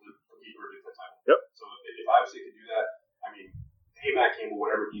should be able to compete for a Big 10 title. Yep. So if Iowa State could do that, I mean, pay Matt Campbell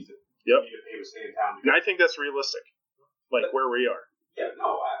whatever he needs to pay to stay in town. And I think that's realistic, where we are. Yeah,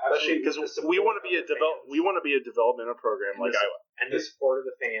 no, because we want to be a developmental program like Iowa, and the support of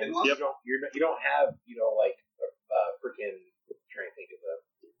the fans. You don't have like freaking trying to think of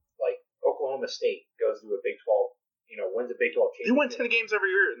like Oklahoma State goes to a Big 12, wins a Big 12 championship. They win 10 games every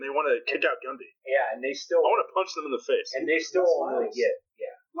year, and they want to kick out Gundy. Yeah, and they still. I want to punch them in the face. And they still only get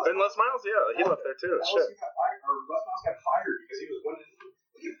And Les Miles, he left there too. Les Miles got fired because he was winning.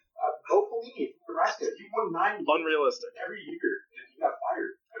 Go Pelini from Nebraska. He won 9 Unrealistic every year, and he got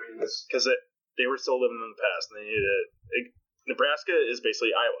fired. I mean, that's because they were still living in the past, and they needed Nebraska is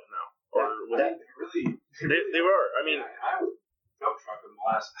basically Iowa now, they were. I mean, I was dump truck in the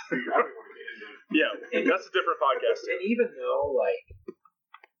last 3 years. I don't want to get into it. Yeah, that's a different podcast. And even though like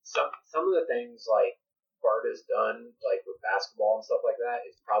some of the things like Bart has done, like with basketball and stuff like that,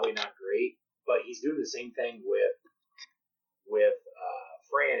 is probably not great, but he's doing the same thing with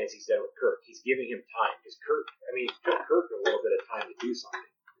Fran as he's done with Kirk. He's giving him time because it took Kirk a little bit of time to do something.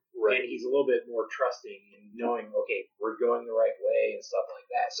 Right. And he's a little bit more trusting in knowing, okay, we're going the right way and stuff like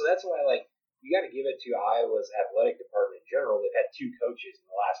that. So that's why, you got to give it to Iowa's athletic department in general. They've had 2 coaches in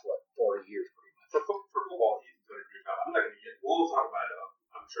the last, 40 years pretty much. For football, he's done a great job. I'm not going to we'll talk about it,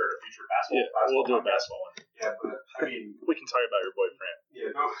 I'm sure, in a future basketball. Yeah, we'll do a basketball one. Yeah, but, I mean... we can talk about your boyfriend.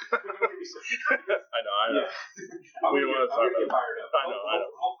 Yeah, no. I know. Yeah. We don't want to talk about it. I know.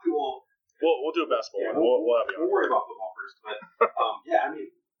 Hopefully we'll do a basketball one. We'll have you on. We'll worry about football first. But, I mean,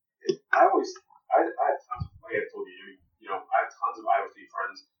 I have tons of, like I told you, I have tons of Iowa State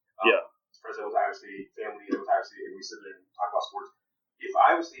friends. Friends that was Iowa State, family that was Iowa State, and we sit there and talk about sports. If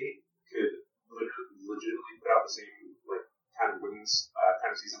Iowa State could legitimately put out the same kind of wins kind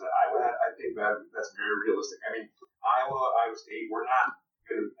of season that Iowa had, I think that's very realistic. I mean, Iowa State, we're not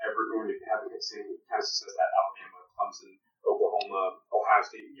ever going to have the same kind of success that Alabama, Clemson, Oklahoma, Ohio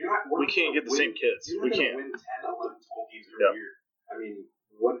State. We can't get the same kids. We can't win 10, 11, 12 games every year. I mean,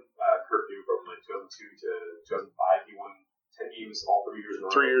 what Kirk do from 2002 to 2005? He won 10 games all 3 years in a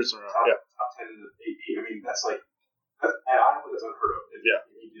row. 3 years in a row. Top 10 in the AP. I mean, that's at Iowa, that's unheard of. And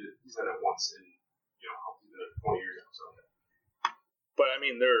he's done it once in, he's been 20 years now. So. But I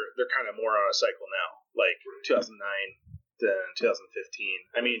mean, they're kind of more on a cycle now, like 2009 to 2015.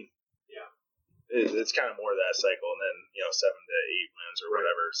 I mean, it's kind of more of that cycle, and then 7 to 8 wins or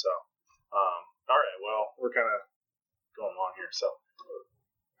whatever. So All right, well, we're kind of going long here, so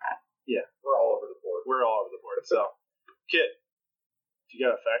yeah, We're all over the board. we're all over the board. So, Kit, do you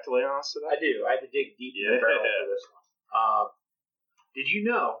got a fact to lay on us today? I do. I had to dig deep in the barrel for this one. Did you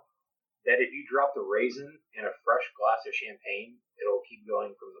know that if you drop the raisin in a fresh glass of champagne, it'll keep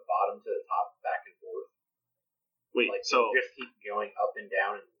going from the bottom to the top, back and forth? Wait, Like, so it'll just keep going up and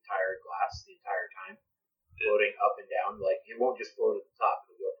down in the entire glass the entire time, floating up and down. Like, it won't just float at the top;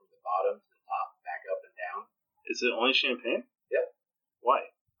 it'll go from the bottom to the top, back up and down. is it only champagne? Yep. Why?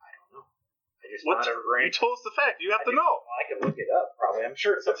 I don't know. I just What? found a You range. told us the fact. You have to know. Well, I could look it up probably. I'm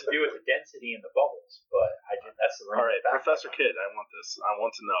sure it's something to do with the density in the bubbles, but that's the All right, fact. Professor Kid, I want this. I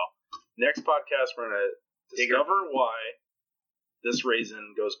want to know. Next podcast, we're gonna discover why this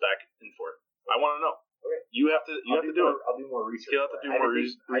raisin goes back and forth. I want to know. Okay. You have to. You have to do it. I'll do more research. You'll have to do more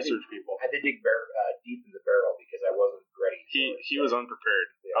research, people. I had to dig deep in the barrel because I wasn't ready. He was unprepared.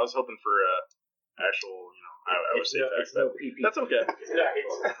 Yeah. I was hoping for actual. I would say it's no PPP. That's okay.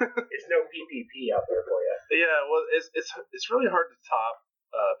 It's no PPP out there for you. Yeah, well, it's really hard to top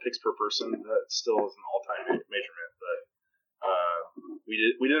picks per person. That still is an all-time measurement, but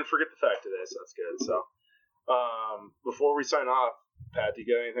we didn't forget the fact today, so that's good. So before we sign off, Pat, do you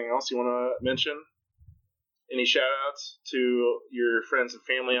got anything else you want to mention? Any shout-outs to your friends and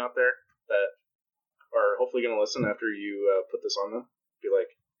family out there that are hopefully going to listen after you put this on them? Be like,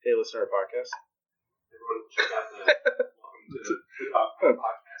 hey, listen to our podcast. Everyone check out the Welcome to the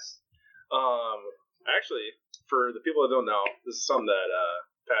podcast. Actually, for the people that don't know, this is something that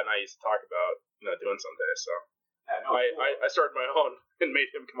Pat and I used to talk about, doing someday. So Yeah, no, it's cool. I started my own and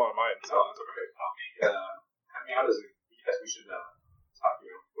made him come on mine. So No, it's okay. Have me out as a guest. We should talk,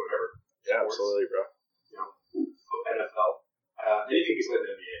 whatever. yeah, Sports, absolutely, bro. NFL. Anything besides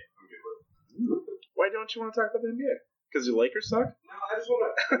the NBA, I'm good with. Why don't you want to talk about the NBA? Because your Lakers suck? No, I just want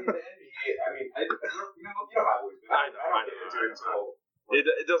to. The NBA. You know how it is. I know. I don't get into it until.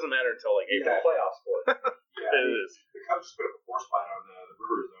 It doesn't matter until like It's April. a playoff sport. Yeah, It is. The Cubs just put up a 4-spot on the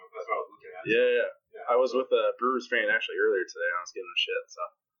Brewers, though. That's what I was looking at. Yeah. Yeah. I was with a Brewers fan actually earlier today. And I was giving him shit. So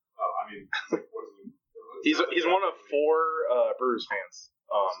Oh, I mean, it's like, what is it? he's one of 4 Brewers fans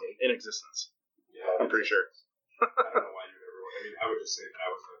in existence. Yeah, I'm pretty sure. I don't know why you would ever. I mean, I would just say that I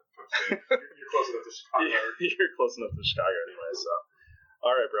was a Cubs fan. You're close enough to Chicago. You're close enough to Chicago anyway. So,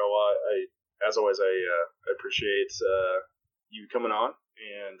 all right, bro. Well, as always, I appreciate you coming on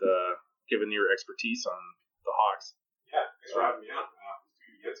and giving your expertise on the Hawks. Yeah, thanks for having me on.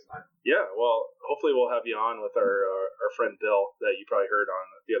 Yeah, well, hopefully we'll have you on with our friend Bill that you probably heard on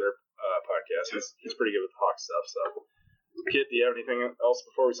the other podcast. He's pretty good with Hawks stuff. So, Kit, do you have anything else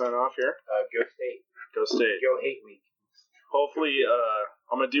before we sign off here? Go State. Go State. Go Hate Week. Hopefully,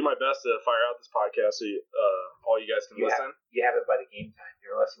 I'm gonna do my best to fire out this podcast so all you guys can listen. You have it by the game time,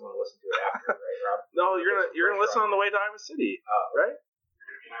 unless you want to listen to it after, right, Rob? No, you're gonna listen on the way to Iowa City, right? You're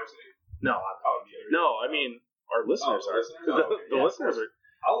going to be in Iowa City? No, no. I mean, our listeners are. The listeners are.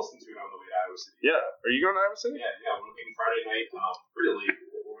 I'll listen to it on the way to Iowa City. Yeah. Are you going to Iowa City? Yeah. We're leaving Friday night. Pretty late.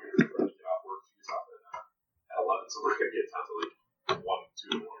 We're going to get off work. She's off at 11, so we're going to get down to like 1, 2 in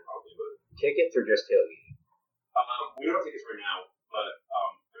the morning probably. But tickets or just tailgating? we don't have tickets right now, but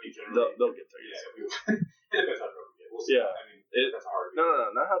I mean, generally they'll get tickets. Yeah, it depends how drunk we get. We'll see. Yeah. I mean, that's hard.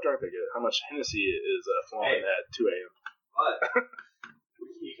 No, not how drunk they get. How much Hennessy is flowing at 2 a.m. But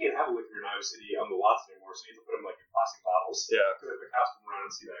you can't have a liquor in Iowa City on the lots anymore, so you have to put them like in plastic bottles. Yeah. Because if the cops come around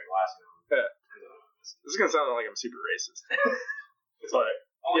and see that glass, Yeah. turns out it's This is gonna sound like I'm super racist. It's like,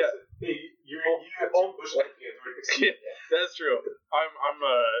 Yeah. Hey, you have 2 Busch Light cans right next to you. Yeah, that's true. I'm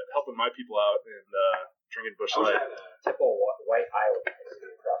helping my people out and drinking Busch I wish I Light. had a Typical white Iowa guy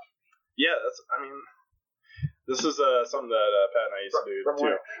sitting across. Yeah, this is something that Pat and I used to do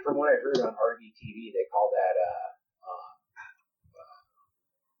too. From what I heard on RDTV, they call that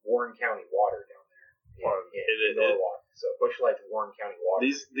Warren County water down there in Norwalk. So Busch Light's Warren County water.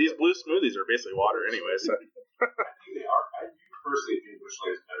 These blue smoothies are basically water anyway. So. I think they are. I personally think Busch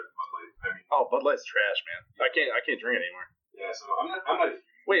Light is better than Bud Light. I mean, Oh, Bud Light's trash, man. I can't drink it anymore. yeah. So I'm not a huge.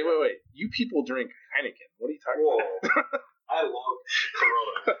 Wait. You people drink Heineken. What are you talking Whoa. about? I love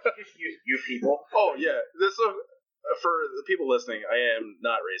Corona. Just use you people. Oh yeah, this for the people listening. I am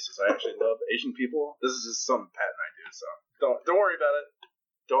not racist. I actually love Asian people. This is just something Pat and I do. So don't worry about it.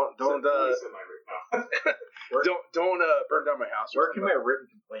 Don't burn down my house. Where can my written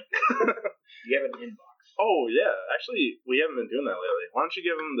complaint go? You have an inbox. Oh yeah, actually we haven't been doing that lately. Why don't you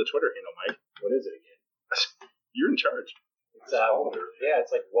give them the Twitter handle, Mike? What is it again? You're in charge. It's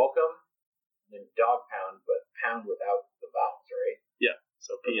it's like welcome, then dog pound, but pound without the vowels, right? Yeah.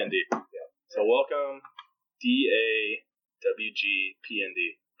 So PND. Yeah. So welcome, DAWGPND.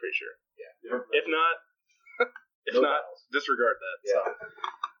 Pretty sure. Yeah. If not, disregard that. Yeah. So.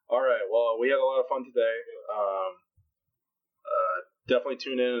 All right. Well, we had a lot of fun today. Definitely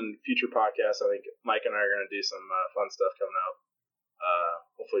tune in future podcasts. I think Mike and I are going to do some fun stuff coming up.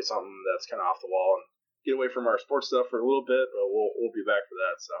 Hopefully something that's kind of off the wall and get away from our sports stuff for a little bit, but we'll be back for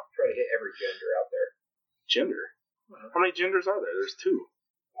that. So try to hit every gender out there. Gender? How many genders are there? There's 2.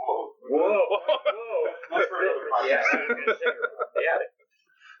 Whoa. That's for another podcast. Yeah, I was going to say, yeah,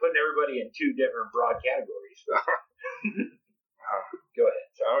 putting everybody in 2 different broad categories. Go ahead.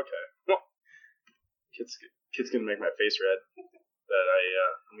 Okay. Well, kids gonna make my face red. That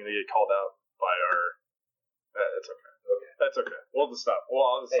I'm gonna get called out by our. That's okay. Okay. That's okay. We'll just stop.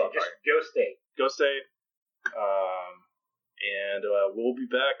 I'll just stop. Just go State. Go State. And we'll be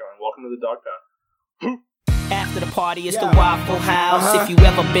back on Welcome to the Dog Pound. After the party, it's the Waffle House. If you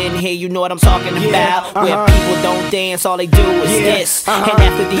ever been here, you know what I'm talking about. Where people don't dance, all they do is this. And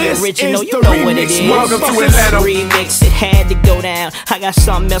after the original, you know what it is. Welcome to Atlanta. Remix, it had to go down. I got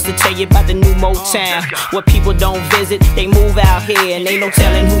something else to tell you about the new Motown. Where people don't visit, they move out here. And ain't no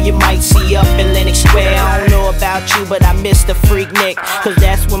telling who you might see up in Lenox Square. I don't know about you, but I miss the Freaknik. Cause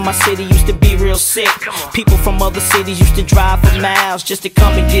that's when my city used to be real sick. People from other cities used to drive for miles just to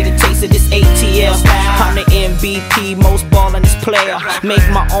come and get a taste of this ATL style. I'm the MVP, most ballin'est player. Make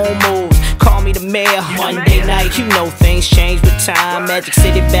my own moves, call me the mayor. Monday night, you know things change with time. Magic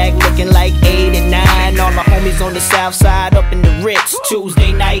City back looking like 8 and 9. All the homies on the south side up in the Ritz.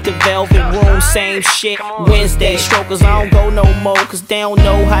 Tuesday night, the Velvet Room, same shit. Wednesday, strokers, I don't go no more. Cause they don't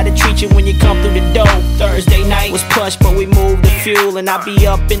know how to treat you when you come through the door. Thursday night was plush, but we moved the fuel. And I be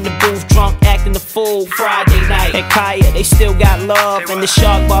up in the booth, drunk, acting the fool. Friday night, at Kaya, they still got love. And the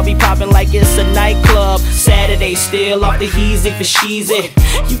Shark Bar be popping like it's a nightclub. Saturday, still off the Heezy for Sheezy.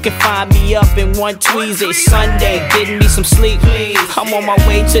 You can find me up in one Tweezy. Sunday, getting me some sleep. I'm on my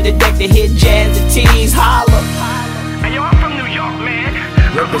way to the deck to hit Jazz and T's. Holla. Hey, yo, I'm from New York, man.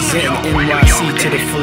 Representing NYC to the full.